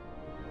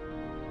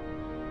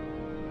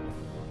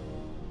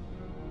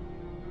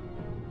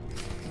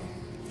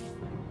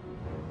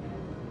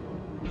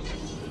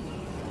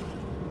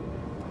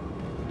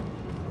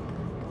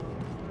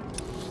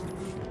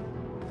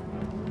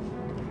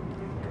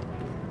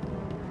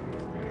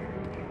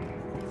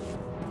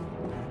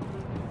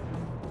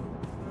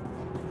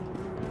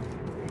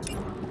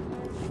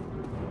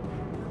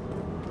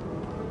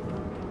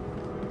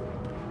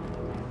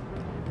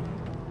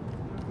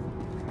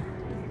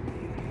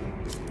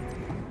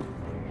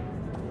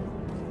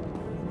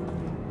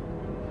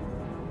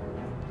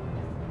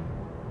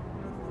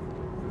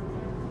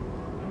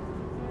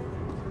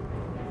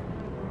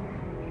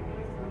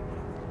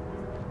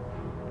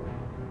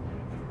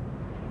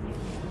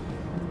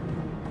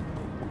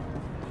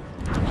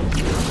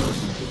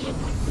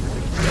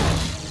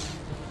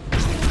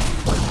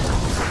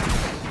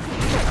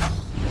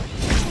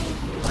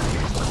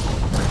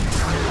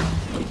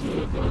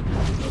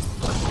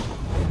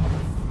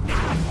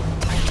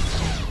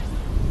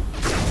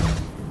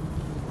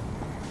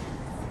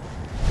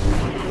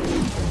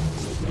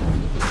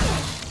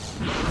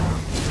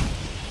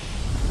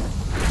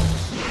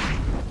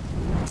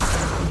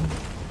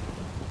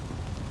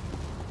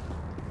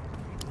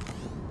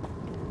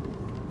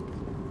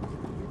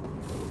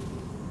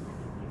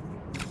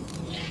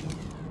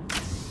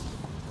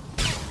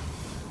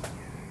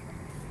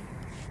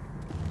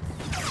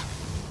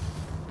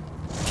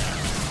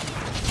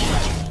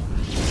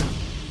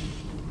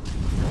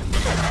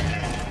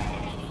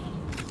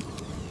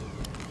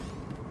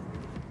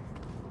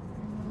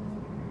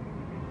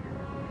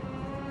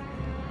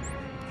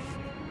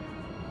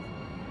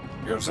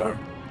 Yes, sir.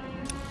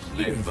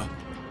 Leave.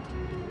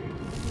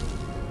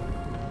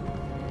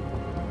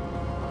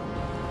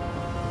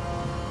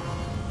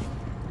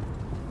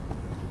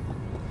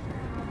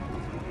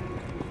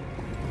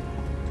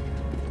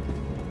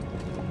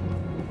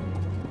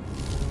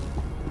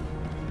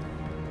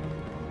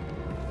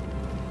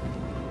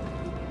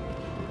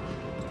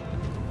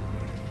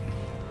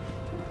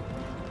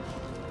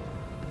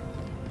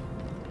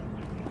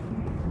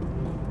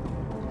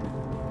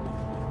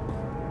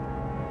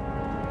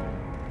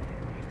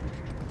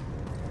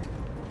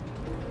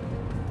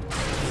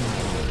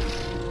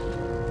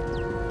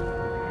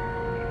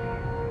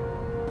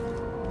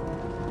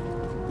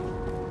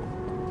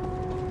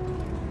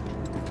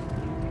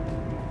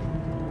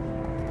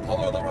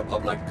 For the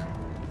Republic!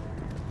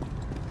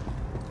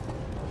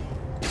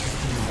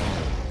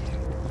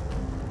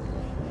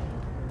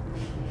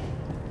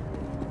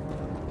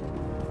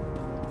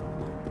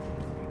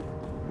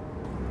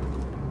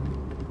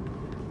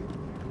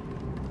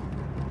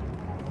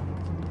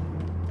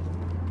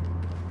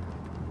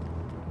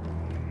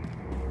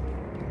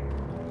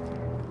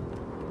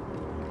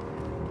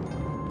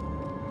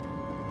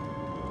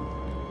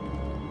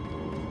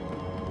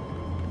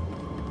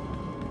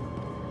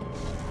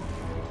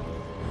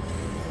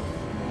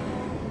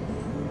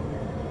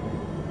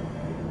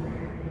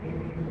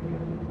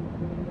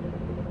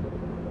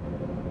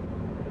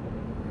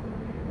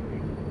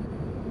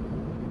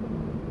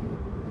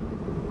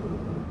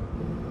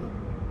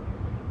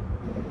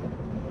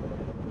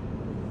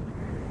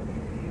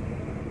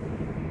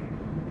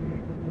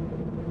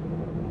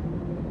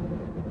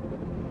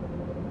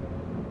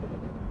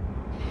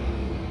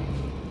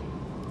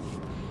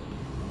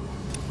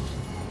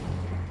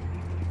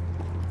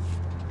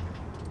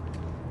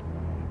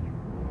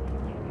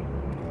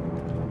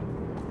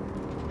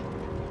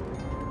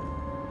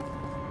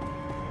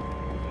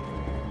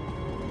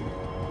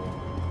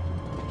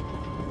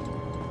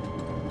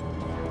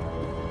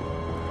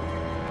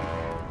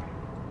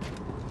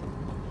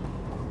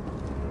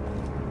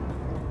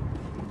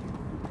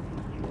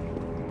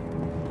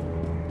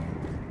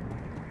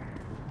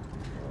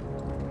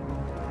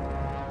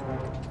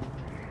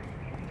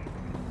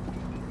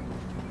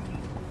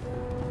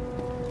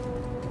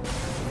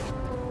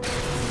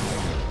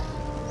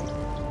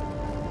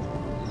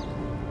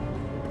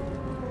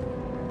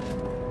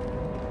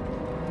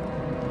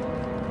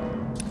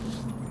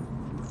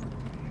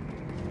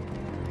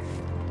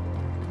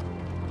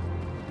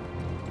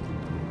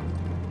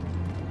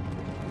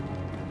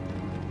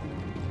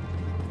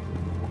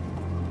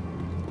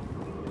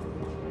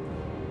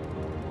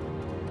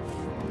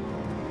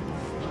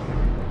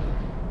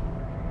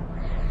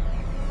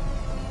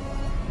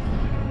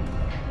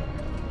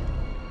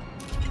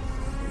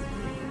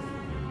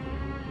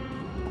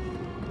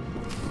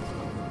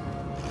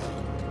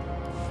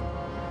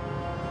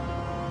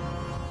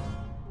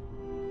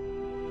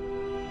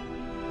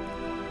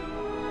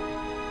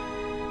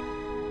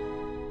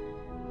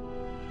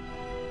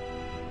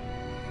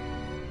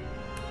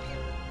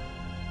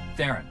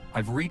 Theron,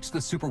 I've reached the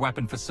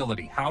superweapon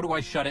facility. How do I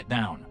shut it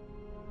down?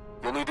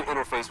 You'll need to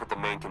interface with the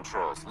main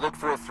controls. Look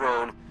for a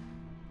throne,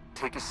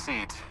 take a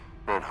seat,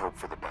 and hope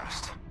for the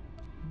best.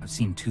 I've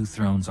seen 2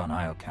 thrones on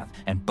Iokath,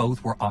 and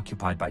both were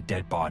occupied by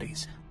dead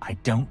bodies. I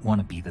don't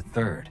want to be the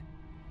third.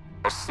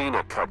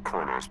 Asina cut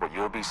corners, but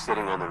you'll be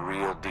sitting on the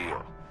real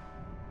deal.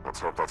 Let's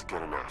hope that's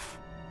good enough.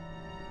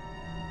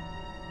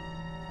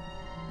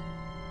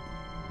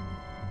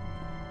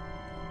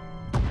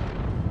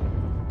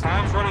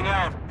 Time's running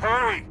out.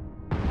 Hurry!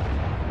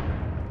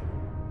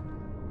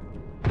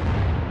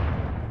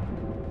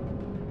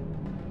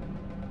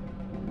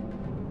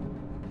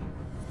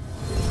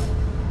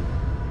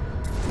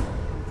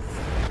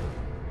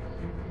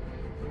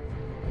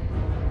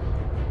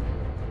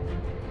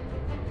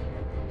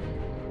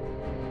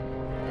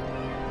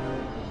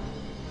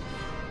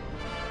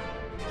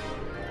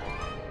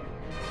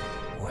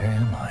 Where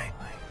am I?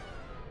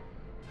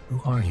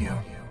 Who are you?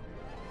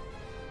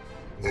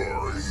 I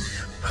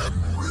am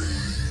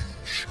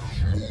Rage,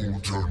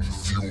 Molten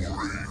Fury,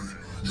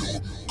 your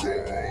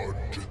god,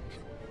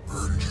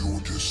 and your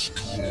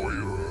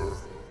destroyer.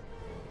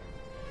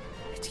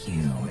 It's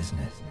you, isn't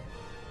it?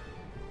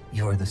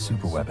 You're the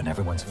superweapon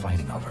everyone's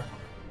fighting over.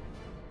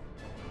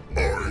 I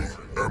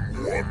am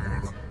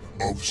one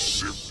of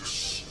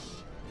 6.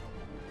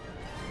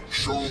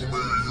 Show me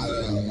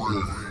your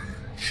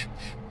rage.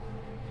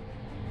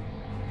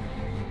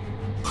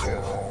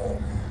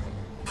 Calm,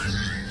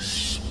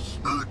 peace,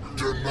 it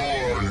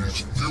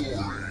denies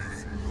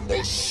fury,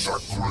 a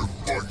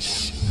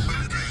sacrifice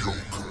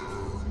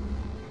mediocre.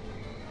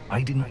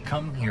 I didn't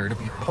come here to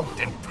be poked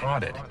and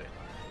prodded.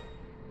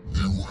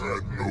 You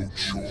had no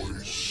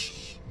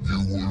choice. You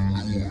were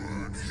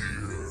lured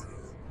here.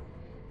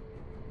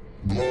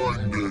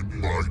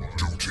 Blinded by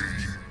duty,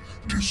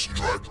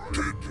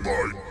 distracted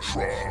by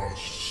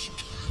trust.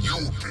 You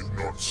did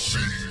not see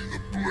the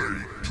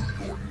blade to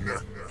your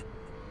neck.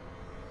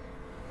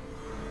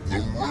 The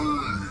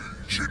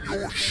rage in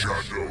your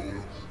shadow,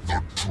 the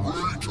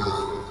traitor.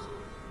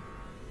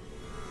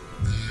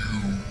 You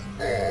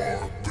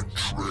are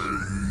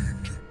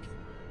betrayed.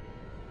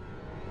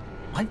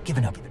 I've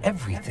given up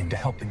everything to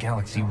help the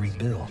galaxy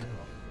rebuild.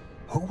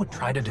 Who would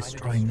try to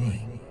destroy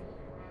me?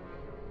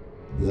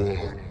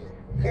 One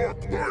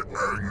marked by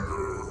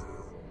anger,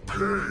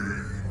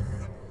 pain,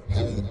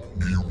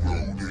 hope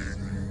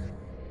eroding.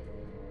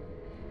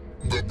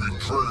 The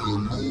betrayer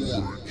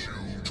lured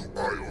you to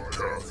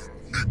Iokath,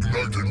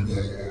 ignited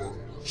war,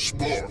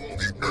 sparked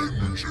the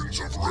engines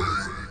of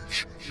rage,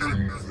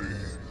 envy,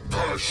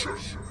 passion,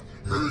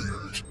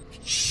 hate,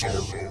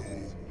 sorrow.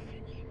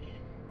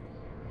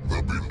 The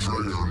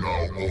betrayer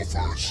now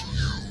offers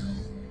you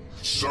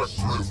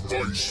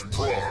sacrifice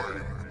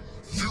prime,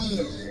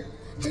 fuel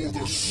for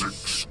the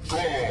 6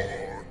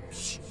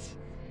 gods.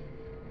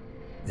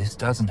 This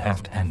doesn't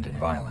have to end in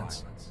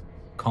violence.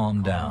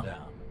 Calm down,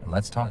 and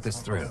let's talk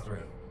this through.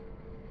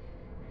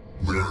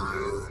 There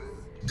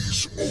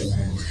is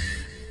only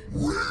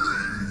rage.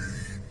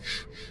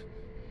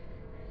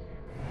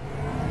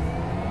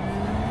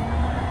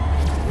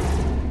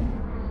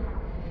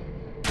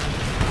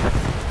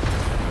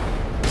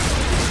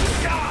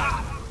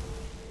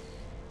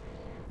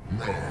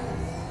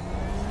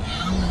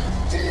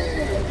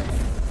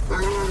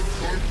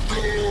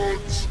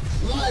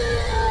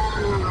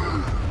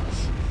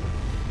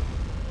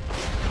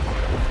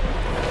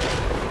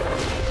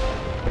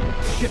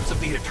 Ships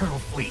of the Eternal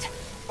Fleet,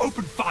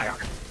 open fire!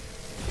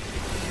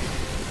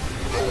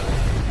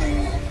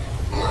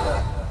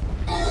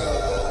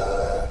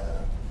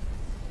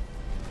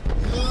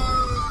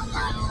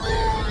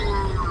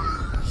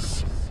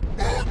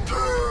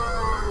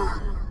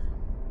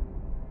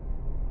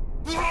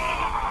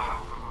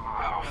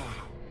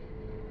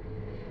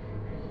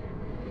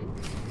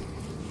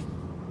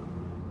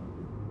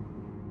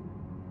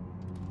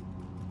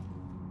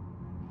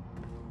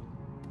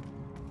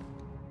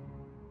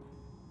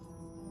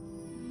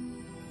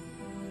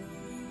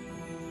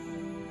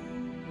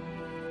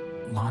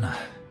 Lana.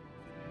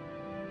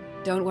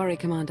 Don't worry,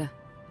 Commander.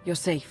 You're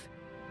safe.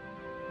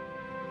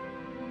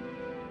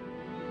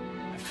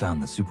 I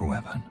found the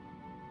superweapon.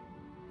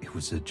 It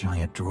was a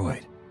giant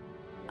droid.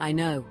 I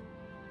know.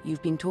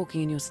 You've been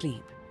talking in your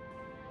sleep.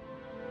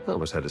 I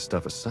almost had to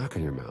stuff a sock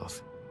in your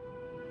mouth.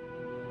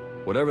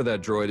 Whatever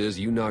that droid is,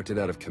 you knocked it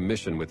out of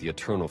commission with the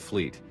Eternal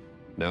Fleet.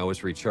 Now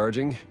it's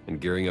recharging and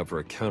gearing up for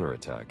a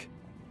counterattack.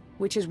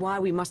 Which is why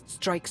we must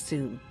strike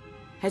soon.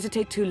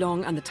 Hesitate too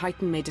long and the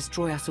Titan may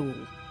destroy us all.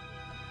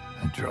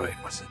 The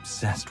droid was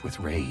obsessed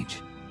with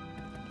rage.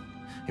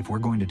 If we're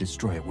going to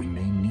destroy it, we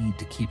may need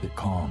to keep it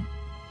calm.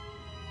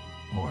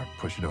 Or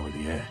push it over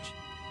the edge.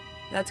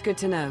 That's good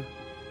to know.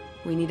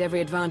 We need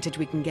every advantage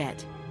we can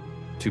get.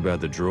 Too bad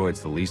the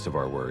droid's the least of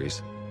our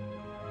worries.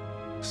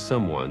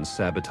 Someone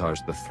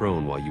sabotaged the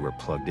throne while you were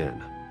plugged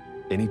in.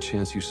 Any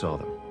chance you saw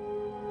them?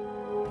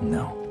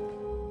 No.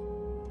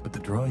 But the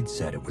droid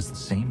said it was the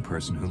same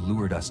person who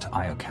lured us to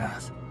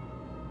Iokath.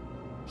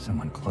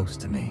 Someone close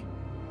to me.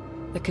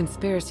 The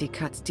conspiracy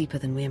cuts deeper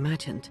than we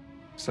imagined.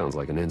 Sounds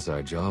like an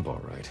inside job,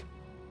 all right.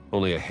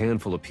 Only a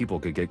handful of people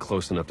could get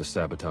close enough to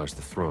sabotage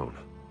the throne.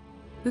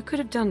 Who could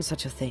have done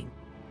such a thing?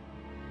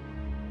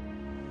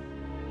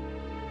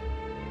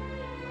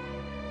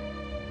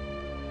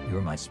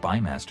 You're my spy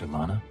master,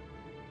 Lana.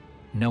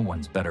 No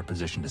one's better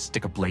positioned to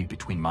stick a blade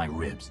between my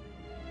ribs.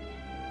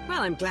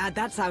 Well, I'm glad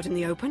that's out in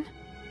the open.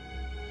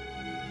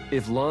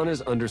 If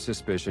Lana's under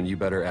suspicion, you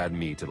better add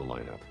me to the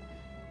lineup.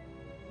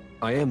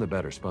 I am the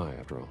better spy,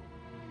 after all.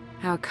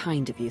 How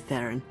kind of you,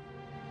 Theron.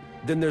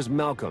 Then there's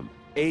Malcolm,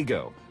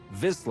 Ago,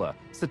 Visla,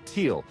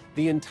 Satil,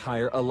 the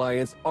entire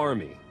Alliance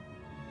army.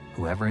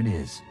 Whoever it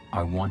is,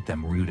 I want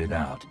them rooted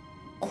out.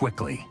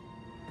 Quickly.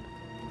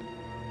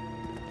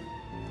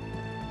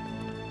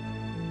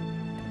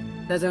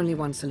 There's only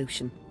one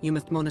solution. You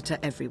must monitor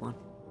everyone.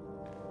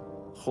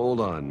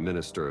 Hold on,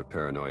 Minister of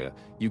Paranoia.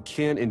 You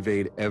can't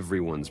invade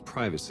everyone's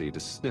privacy to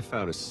sniff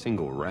out a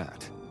single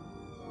rat.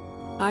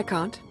 I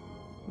can't,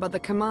 but the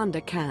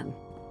commander can.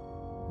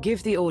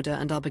 Give the order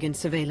and I'll begin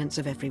surveillance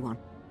of everyone,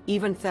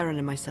 even Theron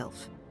and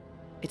myself.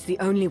 It's the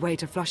only way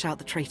to flush out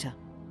the traitor.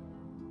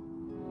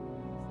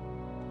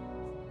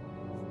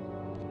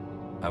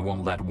 I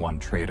won't let one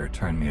traitor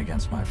turn me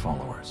against my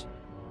followers.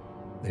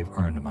 They've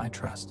earned my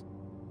trust.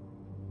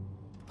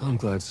 I'm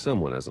glad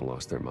someone hasn't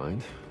lost their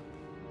mind.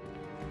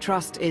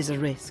 Trust is a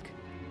risk,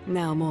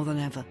 now more than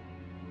ever.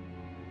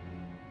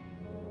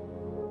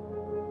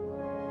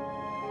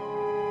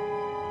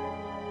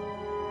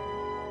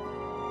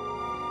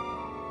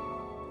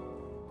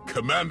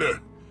 Commander,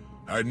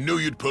 I knew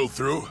you'd pull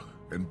through,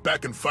 and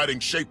back in fighting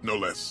shape, no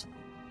less.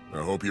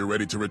 I hope you're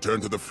ready to return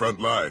to the front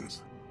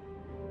lines.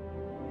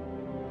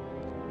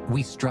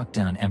 We struck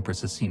down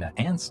Empress Asina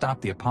and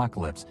stopped the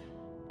apocalypse.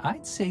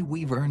 I'd say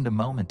we've earned a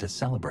moment to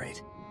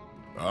celebrate.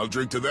 I'll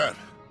drink to that,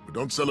 but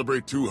don't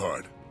celebrate too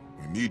hard.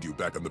 We need you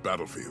back on the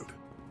battlefield.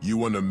 You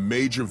won a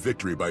major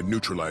victory by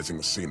neutralizing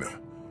Asina,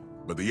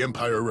 but the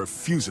Empire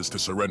refuses to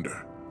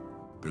surrender.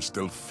 They're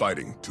still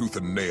fighting tooth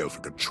and nail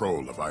for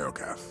control of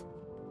Iokath.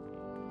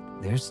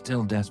 They're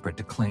still desperate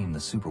to claim the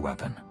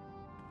superweapon.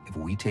 If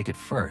we take it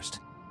first,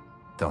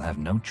 they'll have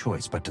no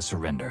choice but to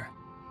surrender.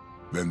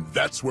 Then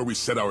that's where we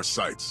set our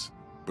sights.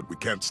 But we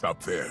can't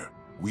stop there.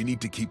 We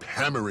need to keep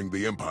hammering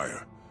the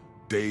Empire.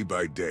 Day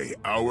by day,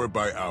 hour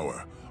by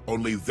hour.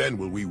 Only then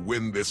will we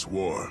win this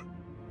war.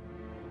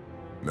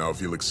 Now,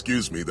 if you'll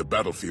excuse me, the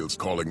battlefield's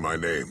calling my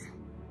name.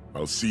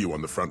 I'll see you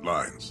on the front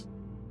lines.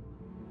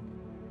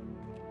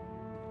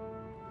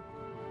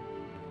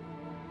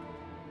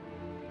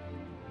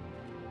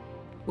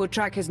 We'll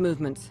track his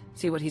movements,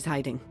 see what he's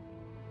hiding.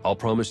 I'll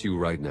promise you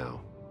right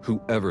now,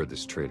 whoever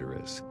this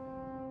traitor is,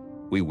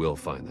 we will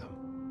find them.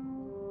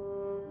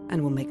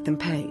 And we'll make them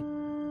pay.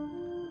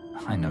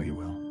 I know you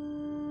will.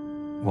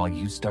 While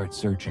you start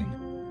searching,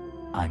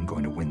 I'm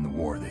going to win the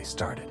war they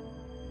started.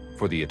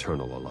 For the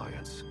Eternal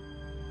Alliance.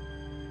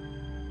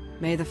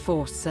 May the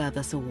Force serve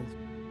us all.